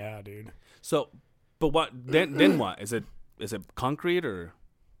 Really? Yeah, dude. So, but what then? What is it? Is it concrete or?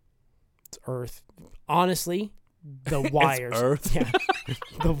 It's earth. Honestly, the wires. earth? Yeah.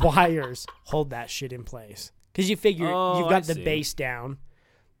 The wires hold that shit in place. Because you figure Oh, you've got I the see. base down.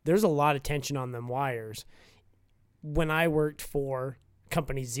 There's a lot of tension on them wires. When I worked for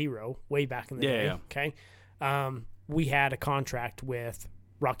Company Zero, way back in the day, Yeah. okay, we had a contract with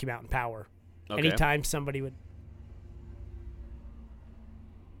Rocky Mountain Power. Okay. Anytime somebody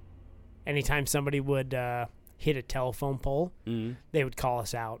would hit a telephone pole, Mhm. they would call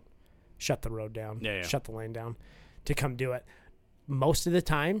us out, shut the road down, Yeah. shut the lane down to come do it. Most of the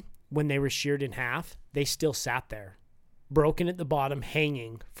time, when they were sheared in half, they still sat there, broken at the bottom,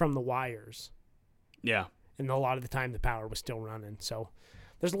 hanging from the wires. Yeah. And a lot of the time, the power was still running. So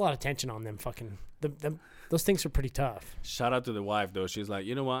there's a lot of tension on them fucking... those things are pretty tough. Shout out to the wife though. She's like,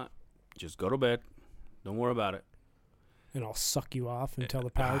 you know what? Just go to bed. Don't worry about it. And I'll suck you off until the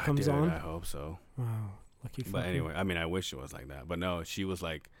power comes Dude, on. I hope so. Wow. Lucky fucker. But anyway, I mean, I wish it was like that. But no, she was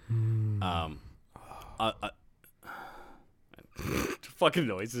like, fucking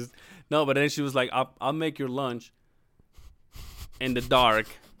noises. No, but then she was like, I'll make your lunch in the dark,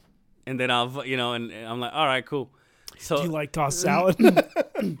 and then I'll, you know, and I'm like, all right, cool. So Do you like tossed salad?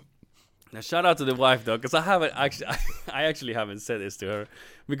 now, shout out to the wife though, because I actually haven't said this to her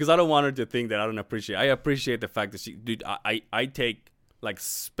because I don't want her to think that I don't appreciate. I appreciate the fact that dude, I take like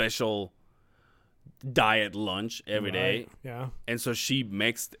special diet lunch every day. Yeah. And so she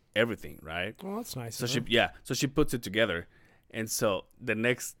makes everything, right? Well, that's nice. So she puts it together. And so the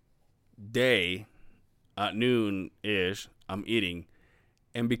next day at noon-ish, I'm eating.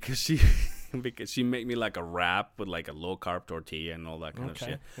 And because she made me like a wrap with like a low carb tortilla and all that kind of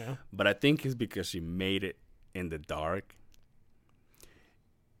shit. Yeah. But I think it's because she made it in the dark.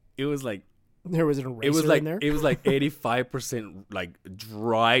 It was like there was an eraser in there. It was like 85% like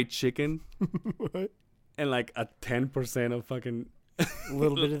dry chicken. What? And like a 10% of fucking A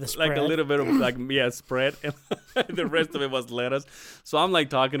little bit of the spread. like a little bit of like spread, and the rest of it was lettuce. So I'm like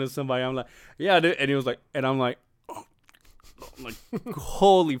talking to somebody. I'm like, yeah, dude. And he was like, and I'm like,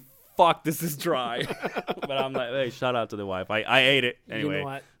 holy fuck, this is dry. But I'm like, hey, shout out to the wife. I ate it anyway. You know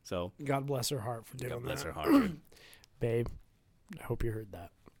what? So God bless her heart for doing God bless that. her heart, dude. Babe, I hope you heard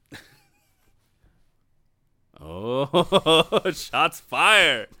that. Oh, shots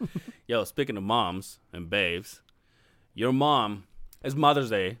fired. Yo, speaking of moms and babes, your mom, it's Mother's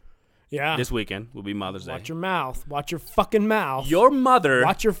Day. Yeah. This weekend will be Mother's Day. Watch your mouth. Watch your fucking mouth. Your mother.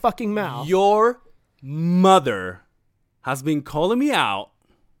 Watch your fucking mouth. Your mother has been calling me out,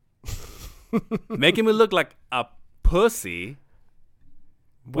 making me look like a pussy,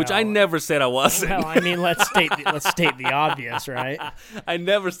 which I never said I wasn't. Well, I mean, let's state the obvious, right? I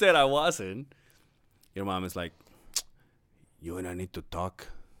never said I wasn't. Your mom is like, you and I need to talk.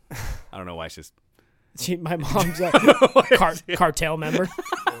 I don't know why she's... My mom's a cartel member.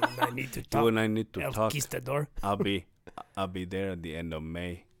 I need to talk. You and I need to El talk. Conquistador. I'll be there at the end of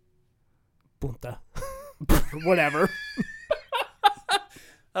May. Punta. Whatever.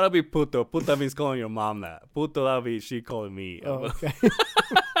 That'll be puto. Puta means calling your mom that. Puto, that'll be she calling me. Oh, okay.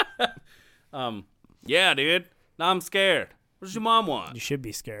 Yeah, dude. Now I'm scared. What does your mom want? You should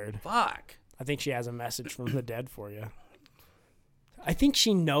be scared. Fuck. I think she has a message from the dead for you. I think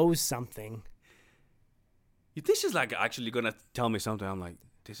she knows something. You think she's like actually gonna tell me something? I'm like,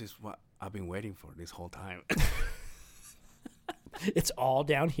 this is what I've been waiting for this whole time. It's all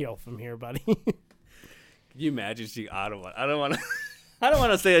downhill from here, buddy. Can you imagine I don't want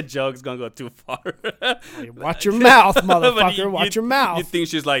to say a joke's gonna go too far. Watch your mouth, motherfucker. Watch your mouth. You think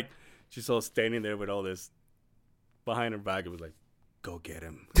she's all standing there with all this behind her back? It was like, go get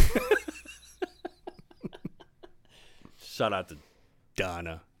him. Shout out to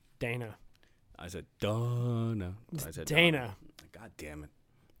Dana. Dana. I said Dana. It's I said Dana. God damn it.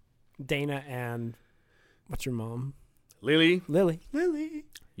 Dana and what's your mom? Lily. Lily.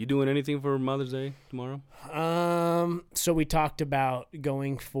 You doing anything for Mother's Day tomorrow? So we talked about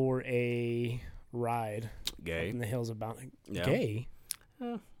going for a ride. Gay. Up in the hills about Yeah. Gay.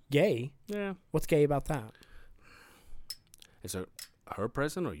 Yeah. Gay. Yeah. What's gay about that? Is it her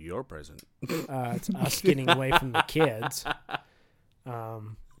present or your present? It's us getting away from the kids.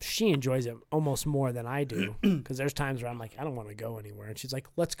 She enjoys it almost more than I do because there's times where I'm like, I don't want to go anywhere, and she's like,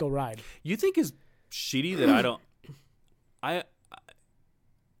 let's go ride. You think it's shitty that I don't?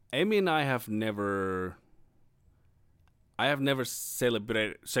 Amy and I have never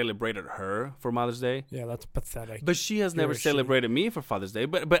celebrated her for Mother's Day. Yeah, that's pathetic. But she has never celebrated me for Father's Day.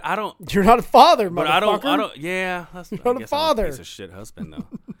 But I don't. You're not a father, But motherfucker. I don't. Yeah, that's You're not a father. I'm a piece of shit husband though.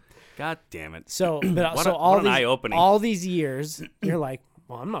 God damn it. So, eye-opening. all these years, you're like,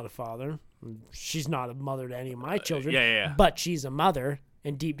 well, I'm not a father. She's not a mother to any of my children. Yeah. But she's a mother,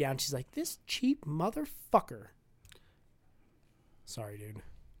 and deep down, she's like, this cheap motherfucker. Sorry, dude.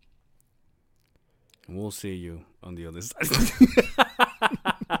 We'll see you on the other side.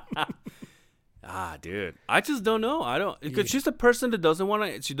 Dude. I just don't know. I don't. Because she's a person that doesn't want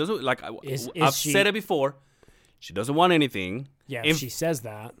to. She doesn't like. I've said it before. She doesn't want anything. Yeah, if she says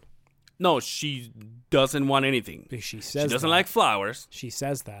that. No, she doesn't want anything. She says she doesn't like flowers. She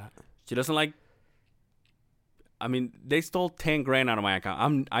says that. She doesn't like. I mean, they stole 10 grand out of my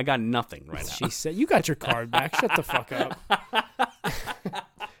account. I got nothing right now. She said, "You got your card back. Shut the fuck up."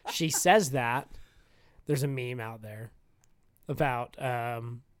 She says that. There's a meme out there about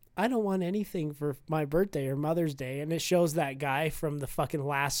I don't want anything for my birthday or Mother's Day, and it shows that guy from the fucking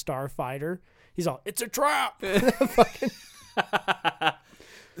Last Starfighter. He's all, "It's a trap."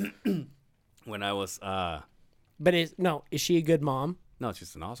 When I was But is she a good mom? No,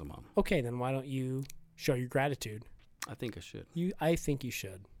 she's an awesome mom. Okay, then why don't you show your gratitude? I think I should. I think you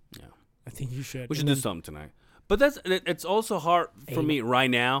should. Yeah. I think you should. We should do something tonight. But it's also hard for me right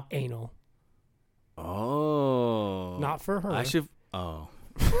now. Anal. Oh. Not for her. I should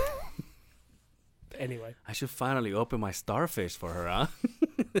Anyway. I should finally open my starfish for her, huh?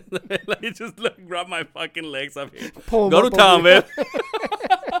 Like just grab my fucking legs up here. Go to town, man.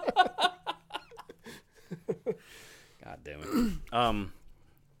 God damn it.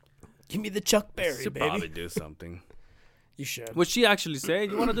 Give me the Chuck Berry, should baby. probably do something. You should. Would she actually say,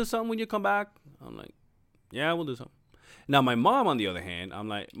 "You want to do something when you come back?" I'm like, "Yeah, we'll do something." Now, my mom, on the other hand, I'm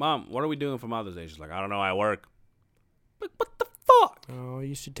like, "Mom, what are we doing for Mother's Day?" She's like, "I don't know. I work." Like, what the fuck? Oh,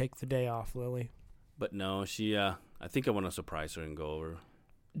 you should take the day off, Lily. But no, she. I think I want to surprise her and go over.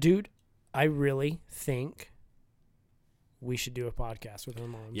 Dude, I really think we should do a podcast with our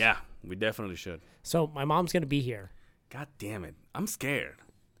moms. Yeah, we definitely should. So my mom's going to be here. God damn it. I'm scared.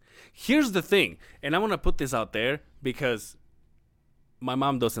 Here's the thing, and I want to put this out there because my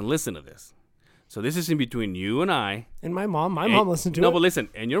mom doesn't listen to this. So this is in between you and I. And my mom. My mom listened to it. No, but listen,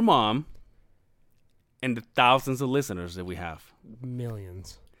 and your mom and the thousands of listeners that we have.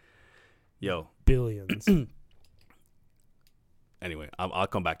 Millions. Yo. Billions. Anyway, I'll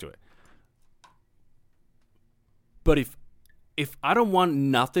come back to it. But if I don't want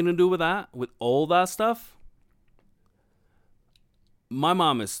nothing to do with that, with all that stuff, my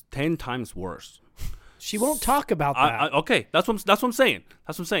mom is 10 times worse. She won't talk about that. Okay, that's what I'm saying.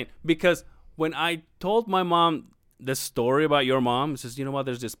 That's what I'm saying. Because when I told my mom the story about your mom, it says, you know what,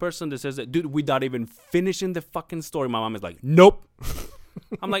 there's this person that says that, dude, without even finishing the fucking story, my mom is like, nope.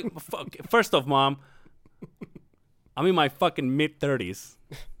 I'm like, fuck. First off, Mom, I'm in my fucking mid-30s.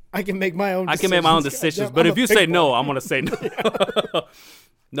 I can make my own decisions. I can make my own decisions. But if you say no, I'm going to say no.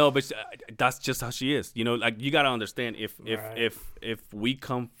 No, but that's just how she is. You know, like, you got to understand, if we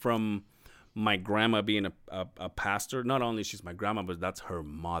come from my grandma being a pastor, not only she's my grandma, but that's her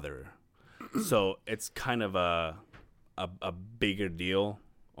mother. So it's kind of a bigger deal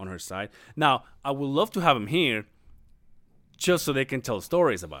on her side. Now, I would love to have him here just so they can tell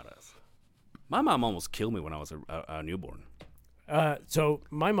stories about us. My mom almost killed me when I was a newborn. So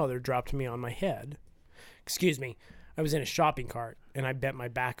my mother dropped me on my head. Excuse me. I was in a shopping cart, and I bent my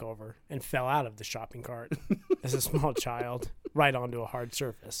back over and fell out of the shopping cart as a small child right onto a hard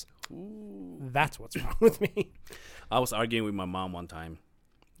surface. Ooh. That's what's wrong with me. I was arguing with my mom one time.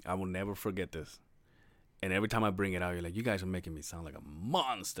 I will never forget this. And every time I bring it out, you're like, you guys are making me sound like a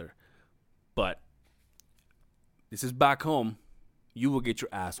monster. But this is back home. You will get your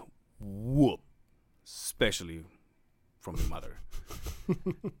ass whooped, especially from your mother.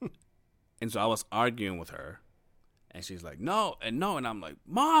 And so I was arguing with her. And she's like, no, and no. And I'm like,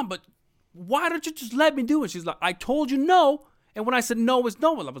 Mom, but why don't you just let me do it? She's like, I told you no. And when I said no, it's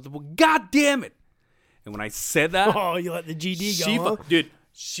no. I was like, well, God damn it. And when I said that. Oh, you let the GD go, huh? Dude,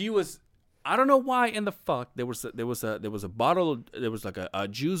 she was, I don't know why in the fuck, there was a bottle, there was like a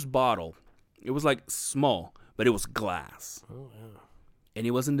juice bottle. It was like small, but it was glass. Oh, yeah. And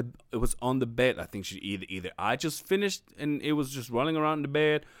it was on the bed. I think she either I just finished and it was just running around in the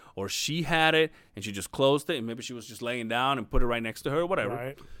bed, or she had it and she just closed it, and maybe she was just laying down and put it right next to her, whatever.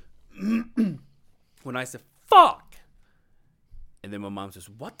 Right. When I said fuck, and then my mom says,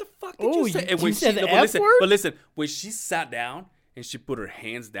 "What the fuck did you say?" And when you said the F word? But listen, when she sat down and she put her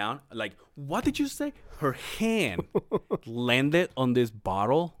hands down, like, what did you say? Her hand landed on this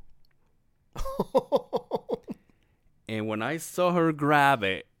bottle. And when I saw her grab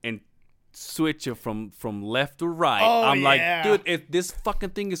it and switch it from left to right, I'm like, dude, if this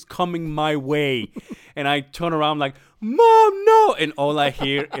fucking thing is coming my way. And I turn around, I'm like, Mom, no. And all I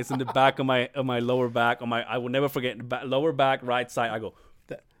hear is in the back of my lower back, I will never forget, lower back, right side, I go,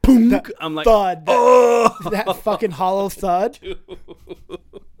 boom. I'm like, thud. Oh. That fucking hollow thud.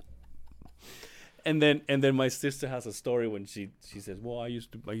 And then my sister has a story when she says, well, I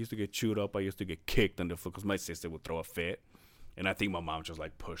used to get chewed up. I used to get kicked on the foot because my sister would throw a fit. And I think my mom just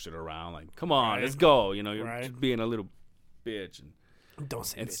like pushed it around, like, come on, let's go. You know, you're just being a little bitch. And don't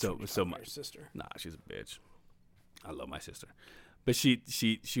say bitch. So my sister. Nah, she's a bitch. I love my sister. But she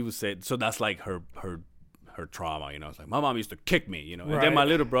was said, so that's like her trauma, you know. It's like, my mom used to kick me, you know. And then my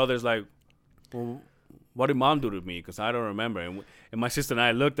little brother's like, well, what did Mom do to me? Because I don't remember. And my sister and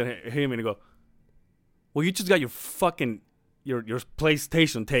I looked at him and go, well, you just got your fucking your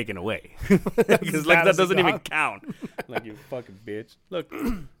PlayStation taken away. Because like that doesn't even count. Like, you fucking bitch. Look,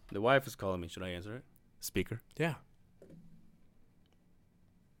 the wife is calling me. Should I answer it? Speaker. Yeah.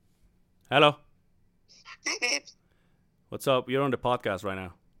 Hello. Hi, babe. What's up? You're on the podcast right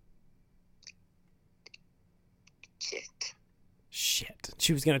now. Shit.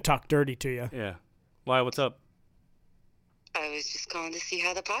 She was gonna talk dirty to you. Yeah. Why? What's up? I was just calling to see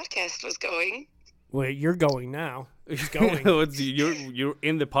how the podcast was going. Well, you're going now. She's going. You're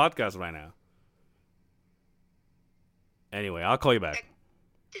in the podcast right now. Anyway, I'll call you back.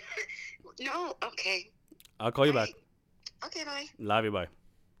 No, okay. I'll call you back. Okay, bye. Love you, bye.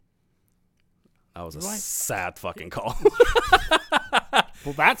 That was a sad fucking call.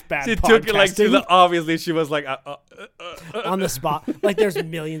 Well, that's bad. She took it like to the, obviously she was like, on the spot. Like there's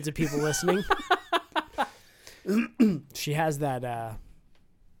millions of people listening. She has that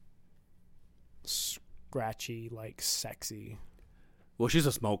scratchy, like sexy. Well, she's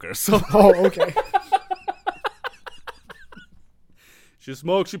a smoker, so. Oh, okay. She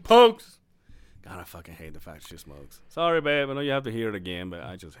smokes, she pokes. God, I fucking hate the fact she smokes. Sorry, babe. I know you have to hear it again, but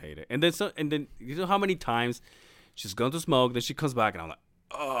I just hate it. And then you know how many times she's going to smoke, then she comes back, and I'm like,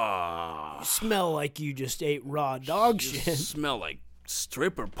 oh. You smell like you just ate raw dog You shit. smell like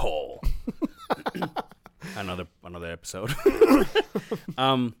stripper pole. another episode.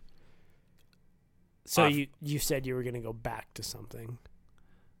 So you said you were gonna go back to something.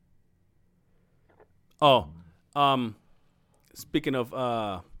 Oh, speaking of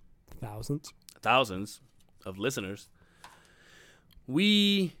thousands of listeners,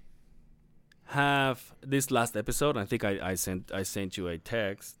 we have this last episode. I think I sent you a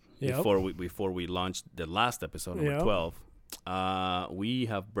text before we launched the last episode, number 12. We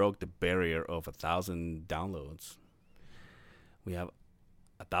have broke the barrier of 1,000 downloads. We have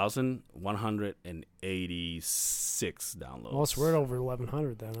 1,186 downloads. Well, we're at over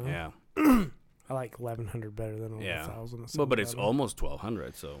 1,100 then. Huh? Yeah. I like 1,100 better than over 1,000. Well, but it's almost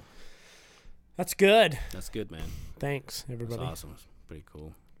 1,200, so that's good. That's good, man. Thanks, everybody. That's awesome. It's pretty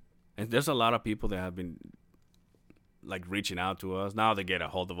cool. And there's a lot of people that have been like reaching out to us. Now they get a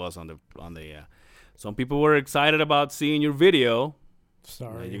hold of us on the. Some people were excited about seeing your video.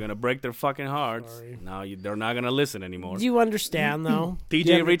 Sorry, you're gonna break their fucking hearts. Sorry. Now they're not gonna listen anymore. Do you understand though?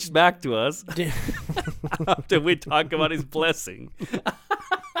 TJ reached back to us after we talked about his blessing.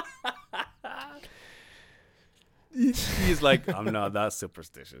 He's like, I'm not that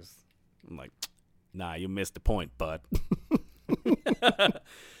superstitious. I'm like, nah, you missed the point, bud.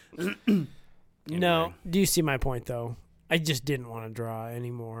 No, do you see my point though? I just didn't want to draw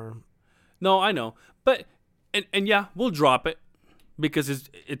anymore. No, I know, but and yeah, we'll drop it because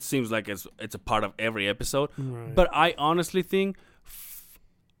it seems like it's a part of every episode. Right. But I honestly think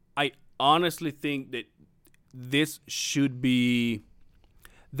that this should be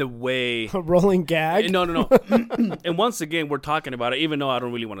the way. A rolling gag? No. And once again, we're talking about it, even though I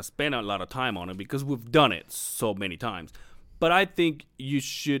don't really want to spend a lot of time on it because we've done it so many times. But I think you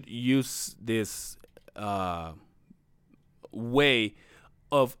should use this way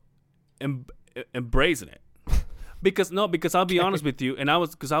of embracing it. Because I'll be honest with you, and I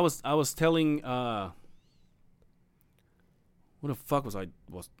was telling what the fuck was I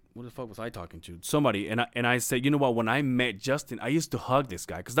talking to? Somebody, and I said, you know what? When I met Justin, I used to hug this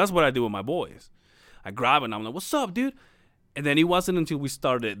guy because that's what I do with my boys. I grab him and I'm like, "What's up, dude?" And then it wasn't until we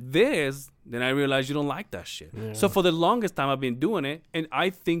started this, then I realized you don't like that shit. Yeah. So for the longest time, I've been doing it, and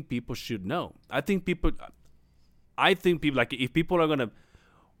I think people should know. I think people like if people are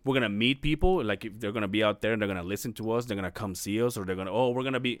we're gonna meet people, like if they're gonna be out there and they're gonna listen to us, they're gonna come see us, or they're gonna we're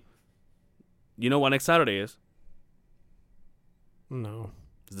gonna be. You know what next Saturday is? No.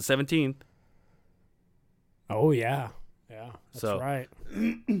 It's the 17th. Oh yeah, that's right.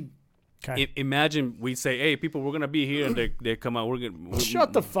 Okay. Imagine we say, "Hey, people, we're gonna be here," and they come out.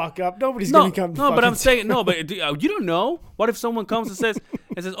 Shut the fuck up! Nobody's gonna come. No, but I'm saying no. But you don't know. What if someone comes and says,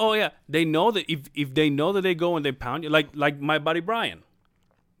 "Oh yeah," they know that if they know that they go and they pound you, like my buddy Brian.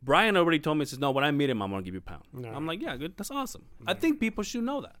 Brian already told me, says, "No, when I meet him, I'm gonna give you a pound." No. I'm like, "Yeah, good. That's awesome." No. I think people should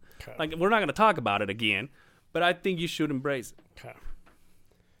know that. Okay. Like, we're not gonna talk about it again, but I think you should embrace it. Okay.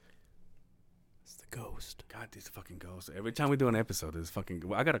 It's the ghost. God, this fucking ghost. Every time we do an episode, this fucking.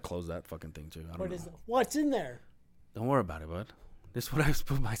 I gotta close that fucking thing too. What's in there? Don't worry about it, bud. This is what I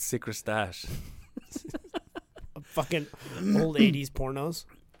put my secret stash. Fucking old 80s pornos.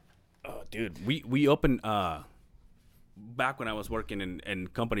 Oh, dude, we opened back when I was working in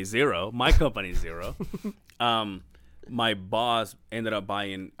Company Zero, my Company Zero. My boss ended up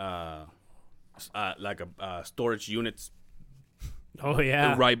buying like a storage units. Oh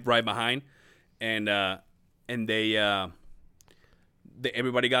yeah, right behind, and they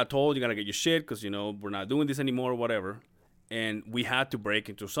everybody got told, you gotta get your shit because we're not doing this anymore, or whatever. And we had to break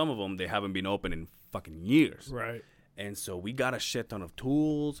into some of them. They haven't been open in fucking years. Right. And so we got a shit ton of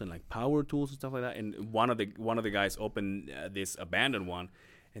tools and like power tools and stuff like that. And one of the guys opened this abandoned one,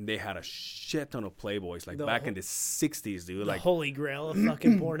 and they had a shit ton of Playboys like back in the 60s, dude. The like holy grail of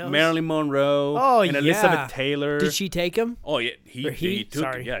fucking pornos. Marilyn Monroe. Oh, and Elizabeth Taylor. Did she take him? Oh yeah, he took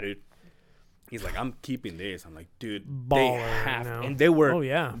Sorry. it. Yeah, dude. He's like, I'm keeping this. I'm like, dude, baller, they have, and they were. Oh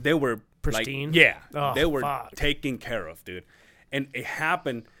yeah, they were pristine. Like, yeah, oh, they were fuck. taken care of, dude. And it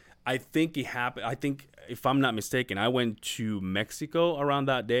happened. I think it happened. I think, if I'm not mistaken, I went to Mexico around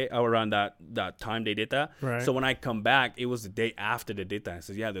that day, or around that time they did that. Right. So when I come back, it was the day after they did that. I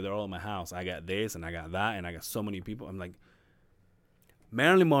said, yeah, they're all in my house. I got this and I got that and I got so many people. I'm like,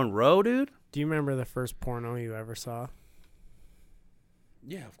 Marilyn Monroe, dude? Do you remember the first porno you ever saw?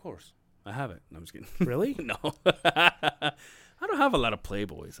 Yeah, of course. I have it. No, I'm just kidding. Really? No. I don't have a lot of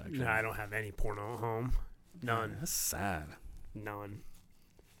Playboys, actually. No, I don't have any porno at home. None. That's sad. None.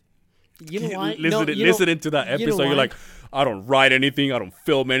 You know why? Listening to that episode, you're like, I don't write anything. I don't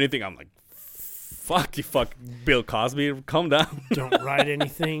film anything. I'm like, fuck you, Bill Cosby. Calm down. Don't write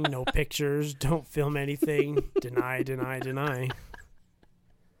anything. No pictures. Don't film anything. Deny, deny, deny.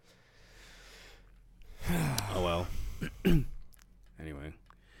 Oh, well. Anyway.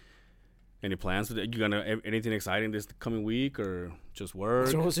 Any plans? You gonna anything exciting this coming week or just work?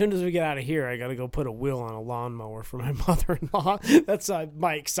 So as soon as we get out of here, I gotta go put a wheel on a lawnmower for my mother-in-law. That's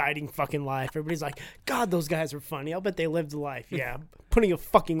my exciting fucking life. Everybody's like, God, those guys are funny. I'll bet they lived a life. Yeah, putting a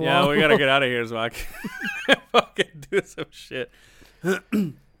fucking lawnmower. Yeah, we gotta get out of here so I can fucking do some shit. I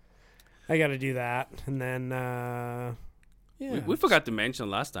gotta do that, and then yeah. We forgot to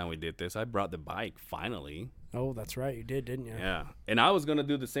mention last time we did this. I brought the bike finally. Oh, that's right. You did, didn't you? Yeah. And I was going to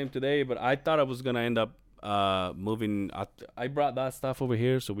do the same today, but I thought I was going to end up moving. I brought that stuff over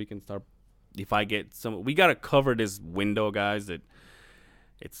here so we can start. If I get some, we got to cover this window, guys, that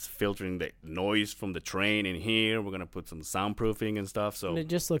it's filtering the noise from the train in here. We're going to put some soundproofing and stuff. So and it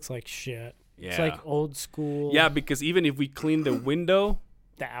just looks like shit. Yeah. It's like old school. Yeah, because even if we clean the window,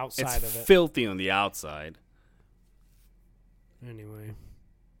 the outside it's of it. filthy on the outside. Anyway. Is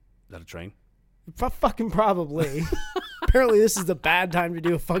that a train? Fucking probably. Apparently this is the bad time to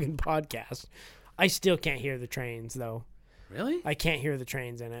do a fucking podcast. I still can't hear the trains, though. Really? I can't hear the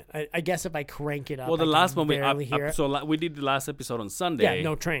trains in it. I guess if I crank it up, well, the I last can one barely hear it. so we did the last episode on Sunday. Yeah,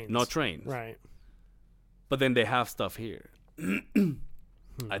 no trains. No trains. Right. But then they have stuff here.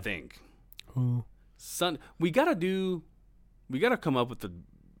 I think. We gotta come up with the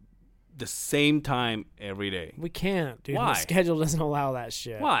same time every day. We can't, dude. Why? My schedule doesn't allow that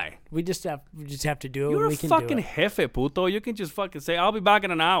shit. Why? We just have to do it You're when a we can fucking do it. jefe, puto. You can just fucking say, I'll be back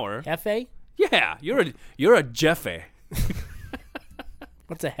in an hour. Jefe? Yeah, you're a jefe.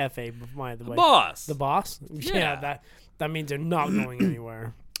 What's a jefe, by the way? Boss. The boss? Yeah. That means they're not going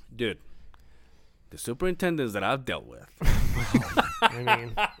anywhere. Dude, the superintendents that I've dealt with. I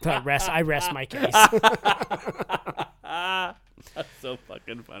mean, I rest my case. That's so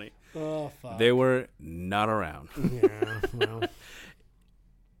fucking funny. Oh, fuck. They were not around. Yeah, well.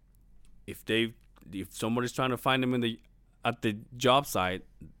 If somebody's trying to find them at the job site,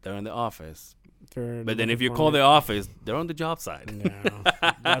 they're in the office. But then if you call the office, they're on the job site.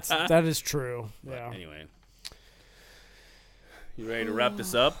 Yeah, that is true. Yeah. But anyway, you ready to wrap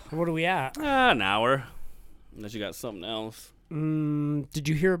this up? What are we at? An hour. Unless you got something else. Did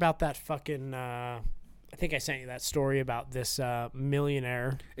you hear about that fucking? I think I sent you that story about this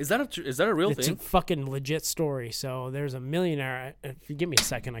millionaire. Is that a real It's thing? a fucking legit story. So there's a millionaire. If you give me a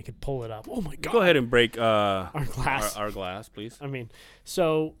second, I could pull it up. Oh my god! Go ahead and break our glass. Our glass, please. I mean,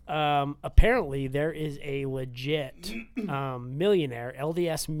 so apparently there is a legit millionaire,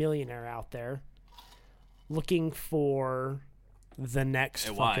 LDS millionaire out there, looking for the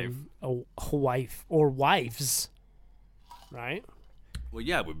next wife or wives, right? Well,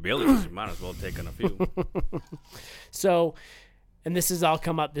 yeah, with billions, you might as well take on a few. So, and this has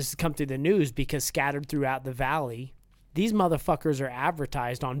come through the news because scattered throughout the valley, these motherfuckers are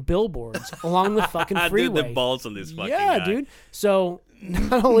advertised on billboards along the fucking freeway. Dude, the balls on this fucking guy. dude. So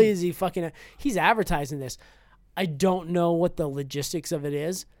not only is he's advertising this. I don't know what the logistics of it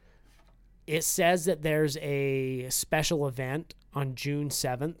is. It says that there's a special event on June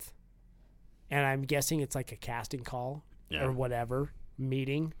 7th, and I'm guessing it's like a casting call or whatever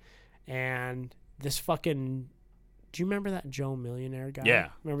meeting. And this fucking, do you remember that Joe Millionaire guy? Yeah.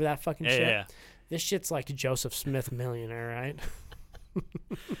 Remember that fucking shit? Yeah. This shit's like Joseph Smith Millionaire, right?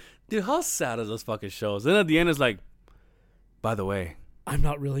 Dude, how sad are those fucking shows? Then at the end, it's like, by the way, I'm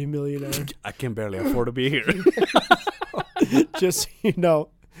not really a millionaire. I can barely afford to be here. Just so you know,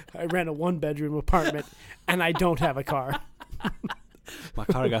 I rent a 1-bedroom apartment and I don't have a car. My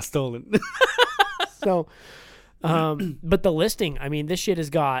car got stolen. So, but the listing, I mean, this shit has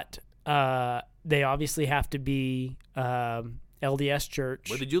got, they obviously have to be LDS Church.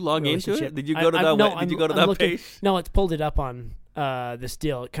 Well, did you log into it? Did you go to Did you go to that page? No, it's pulled it up on this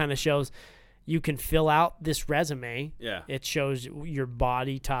deal. It kind of shows you can fill out this resume. Yeah. It shows your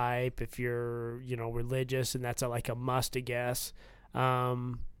body type, if you're, religious, and that's like a must, I guess.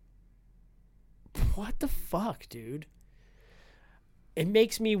 What the fuck, dude? It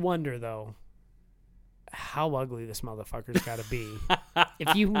makes me wonder, though, how ugly this motherfucker's got to be.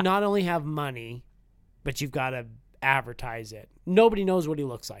 If you not only have money, but you've got to advertise it. Nobody knows what he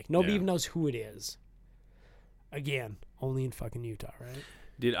looks like. Nobody even knows who it is. Again, only in fucking Utah, right?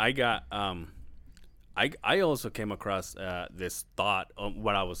 Dude, I got I also came across this thought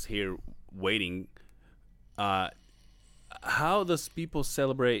when I was here waiting. How does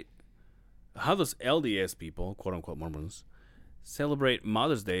LDS people, quote unquote Mormons, celebrate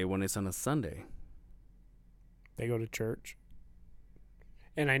Mother's Day when it's on a Sunday? They go to church.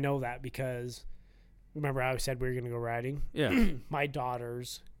 And I know that because, remember how I said we were going to go riding? Yeah. My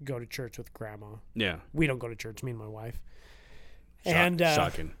daughters go to church with grandma. Yeah. We don't go to church, me and my wife.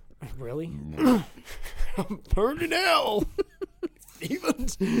 Shocking. Really? I'm burned in hell.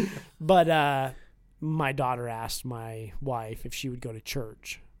 Stevens. But my daughter asked my wife if she would go to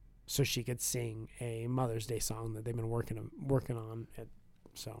church so she could sing a Mother's Day song that they've been working on.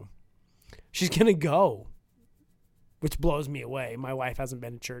 So she's going to go, which blows me away. My wife hasn't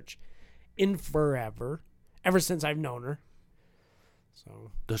been to church in forever, ever since I've known her. So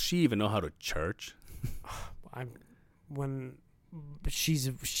does she even know how to church?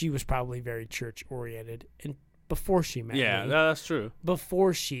 She was probably very church oriented, and before she met me. Yeah, that's true.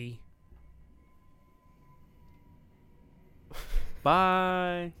 Before she.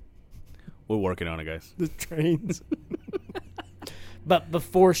 Bye. We're working on it, guys. The trains. But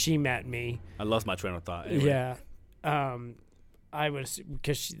before she met me. I lost my train of thought. Anyway. Yeah. I was,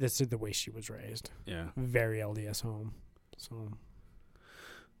 because this is the way she was raised. Yeah. Very LDS home. So.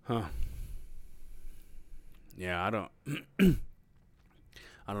 Huh. Yeah, I don't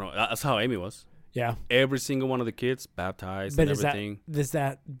know. That's how Amy was. Yeah. Every single one of the kids baptized and everything. Is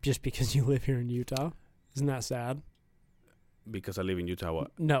that just because you live here in Utah? Isn't that sad? Because I live in Utah,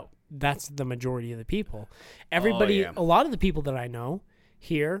 what? No, that's the majority of the people. Everybody, a lot of the people that I know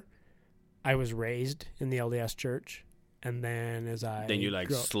here, I was raised in the LDS church. And then then you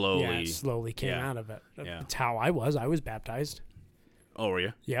slowly came out of it. Yeah. That's how I was. I was baptized. Oh, were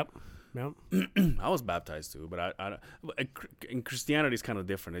you? Yep. I was baptized too, but I in Christianity it's kind of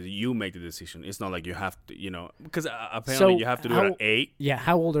different. You make the decision. It's not like you have to, because apparently you have to do it at 8. Yeah.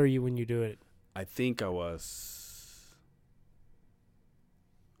 How old are you when you do it? I think I was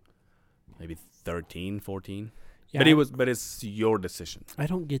maybe 13, 14. Yeah, But it's your decision. I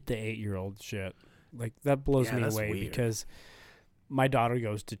don't get the 8-year-old shit. Like, that blows me away weird. Because my daughter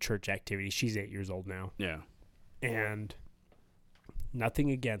goes to church activities. She's 8 years old now. Yeah. And nothing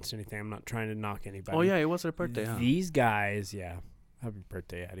against anything. I'm not trying to knock anybody. Oh, yeah, it was her birthday, huh? These guys, happy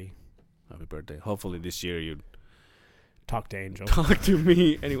birthday, Eddie. Happy birthday. Hopefully this year you'd talk to Angel. Talk to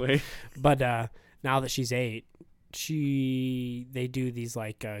me anyway. But now that she's 8, they do these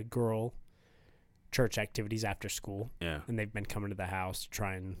like girl church activities after school. Yeah. And they've been coming to the house to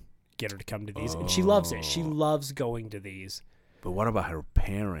try and get her to come to these. And she loves it. She loves going to these. But what about her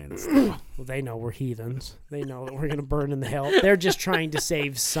parents? Well, they know we're heathens. They know that we're going to burn in the hell. They're just trying to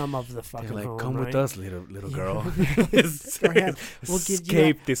save some of the fucking home, come right? with us, little girl. We'll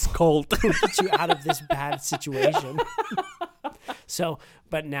escape this cult. We'll get you out of this bad situation.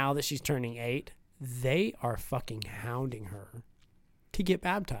 But now that she's turning 8, they are fucking hounding her to get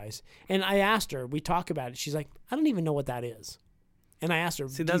baptized. And I asked her, we talk about it. She's like, I don't even know what that is. And I asked her,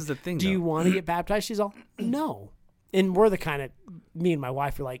 that's the thing. Do you want to get baptized? She's all, no. And we're the kind of, me and my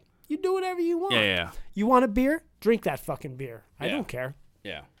wife are like, you do whatever you want. Yeah. You want a beer? Drink that fucking beer. I don't care.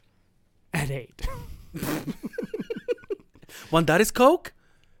 Yeah. At 8. Want that is Coke?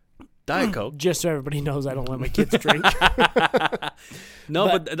 Diet Coke. Just so everybody knows, I don't let my kids drink. No,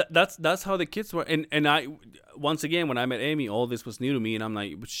 but that's how the kids were. And I, once again, when I met Amy, all this was new to me, and I'm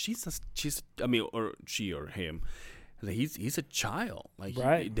like, but or she or him. He's a child. Like,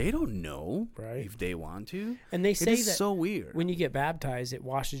 right. They don't know if they want to. And they say that so weird. When you get baptized, it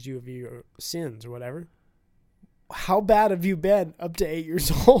washes you of your sins or whatever. How bad have you been up to 8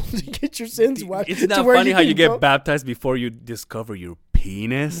 years old to get your sins washed? It's not funny how you get baptized before you discover your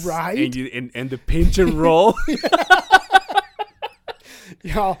penis, right? And the pinch and roll.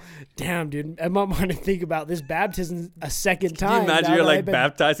 Y'all, damn, dude. I might want to think about this baptism a second time. Can you imagine you're like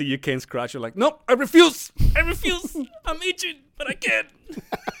baptized and you can't scratch? You're like, nope, I refuse. I'm itching, but I can't.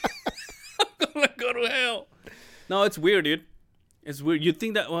 I'm going to go to hell. No, it's weird, dude. It's weird. You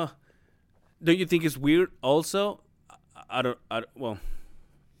think that, don't you think it's weird also? I don't,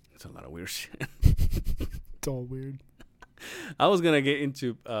 it's a lot of weird shit. It's all weird. I was going to get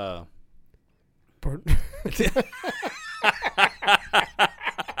into,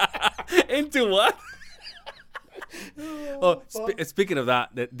 into what? Speaking of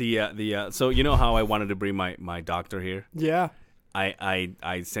that, so you know how I wanted to bring my doctor here? Yeah.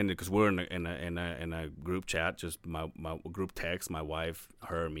 I send it because we're in a group chat, just my group text, my wife,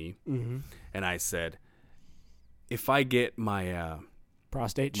 her, me, and I said, if I get my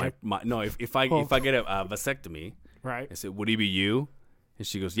prostate check. If I get a vasectomy, right? I said, would it be you? And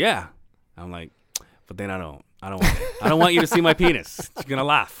she goes, yeah. I'm like, but then I don't want you to see my penis. She's gonna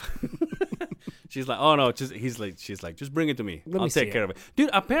laugh. She's like, oh no, she's like, just bring it to me. I'll take care of it, dude.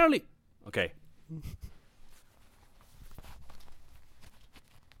 Apparently, okay.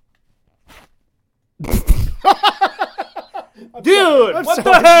 Dude, what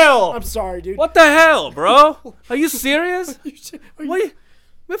the hell? I'm sorry, dude. What the hell, bro? Are you serious? Man,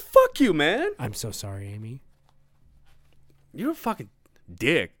 fuck you, man. I'm so sorry, Amy. You're a fucking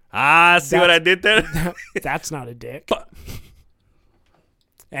dick. See what I did there? That's not a dick.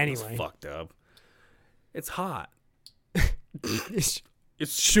 Anyway. It's fucked up. It's hot. It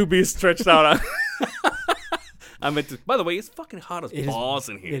should be stretched out. I meant to. By the way, it's fucking hot as balls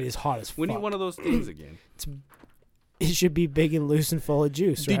in here. It is hot as fuck. We need one of those things again. It should be big and loose and full of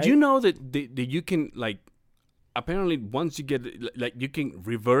juice, right? Did you know that you can, like, apparently once you get, like, you can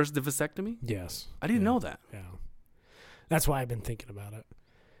reverse the vasectomy? Yes. I didn't know that. Yeah. That's why I've been thinking about it.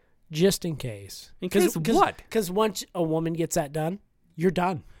 Just in case. In case what? Because once a woman gets that done, you're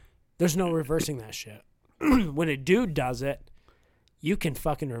done. There's no reversing that shit. When a dude does it, you can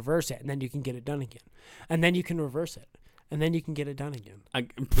fucking reverse it, and then you can get it done again. And then you can reverse it, and then you can get it done again.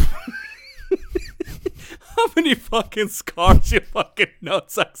 How many fucking scars your fucking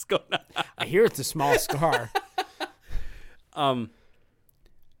nutsack's gonna have? I hear it's a small scar.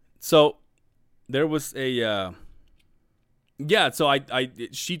 So there was a so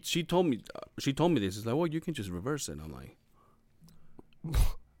she told me this. It's like, well, you can just reverse it. And I'm like,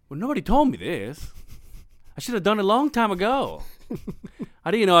 well, nobody told me this. I should have done it a long time ago.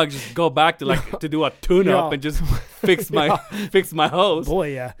 I didn't know I could just go back to do a tune-up and just fix my hose.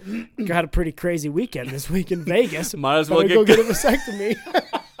 Boy, yeah, got a pretty crazy weekend this week in Vegas. Might as well go get a vasectomy.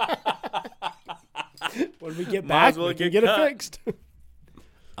 When we get back, we can get it fixed.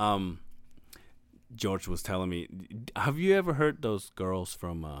 George was telling me, have you ever heard those girls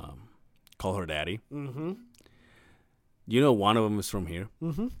from Call Her Daddy? Mm-hmm. You know, one of them is from here.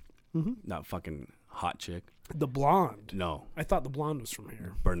 Mm-hmm. Mm-hmm. That fucking hot chick. The blonde. No. I thought the blonde was from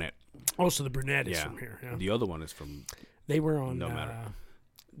here. Burnett. Oh, so the brunette is from here. Yeah. The other one is from... They were on No Matter.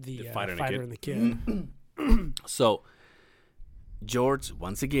 The Fighter and the Kid. So, George,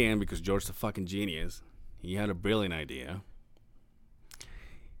 once again, because George's a fucking genius, he had a brilliant idea.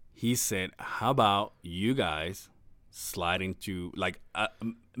 He said, how about you guys slide into, like,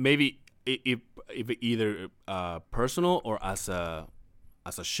 maybe if either personal or as a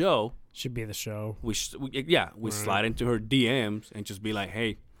show... Should be the show. We slide into her DMs and just be like,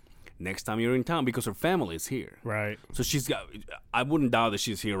 hey, next time you're in town, because her family is here. Right. So she's got, I wouldn't doubt that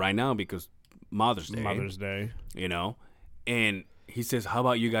she's here right now because Mother's Day. You know? And he says, how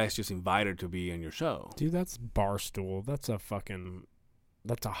about you guys just invite her to be on your show? Dude, that's Barstool. That's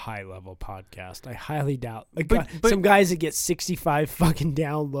a high-level podcast. I highly doubt. But some guys that get 65 fucking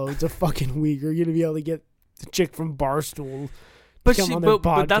downloads a fucking week are going to be able to get the chick from Barstool. But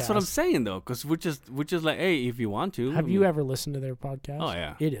that's what I'm saying though, because we're just like, hey, if you want to. Have you ever listened to their podcast? Oh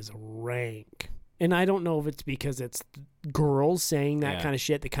yeah, it is rank, and I don't know if it's because it's girls saying that kind of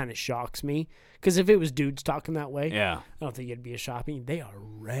shit that kind of shocks me. Because if it was dudes talking that way, I don't think it'd be a shocking. They are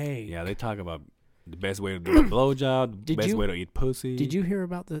rank. Yeah, they talk about the best way to do a blowjob, the best way to eat pussy. Did you hear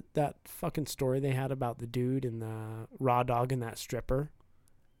about that fucking story they had about the dude and the raw dog and that stripper?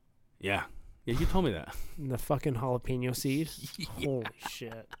 Yeah. Yeah, you told me that. And the fucking jalapeno seed. Holy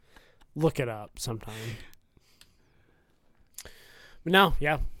shit. Look it up sometime. But no,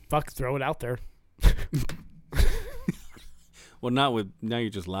 throw it out there. Well, now you're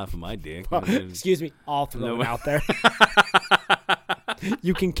just laughing my dick. Excuse me. I'll throw it out there.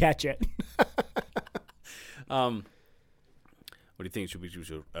 You can catch it. What do you think? Should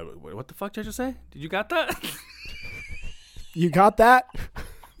what the fuck did I just say? Did you got that? You got that?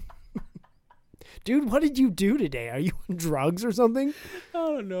 Dude, what did you do today? Are you on drugs or something? I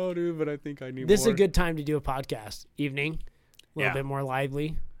don't know, dude, but I think I need This more. is a good time to do a podcast. Evening. A little bit more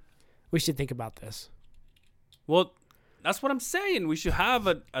lively. We should think about this. Well, that's what I'm saying. We should have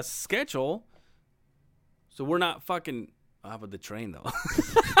a schedule so we're not fucking... How about the train, though?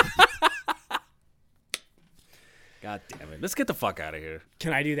 God damn it. Let's get the fuck out of here.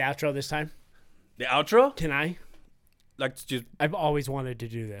 Can I do the outro this time? The outro? Can I? Like, just... I've always wanted to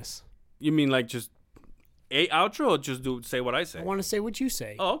do this. You mean like just a outro or just say what I say? I want to say what you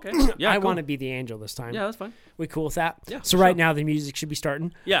say. Oh, okay. Yeah, I cool. want to be the angel this time. Yeah, that's fine. We cool with that? Yeah. So right now the music should be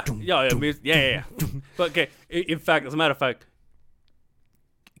starting. Yeah. Yeah. But okay. In fact, as a matter of fact,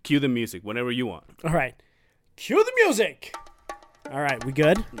 Cue the music whenever you want. All right. Cue the music. All right, we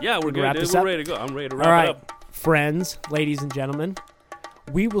good? Yeah, we're good. Wrap this We're up? ready to go. I'm ready to wrap All it right, up. friends, ladies and gentlemen,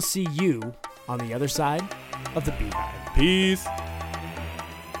 we will see you on the other side of the beehive. Peace.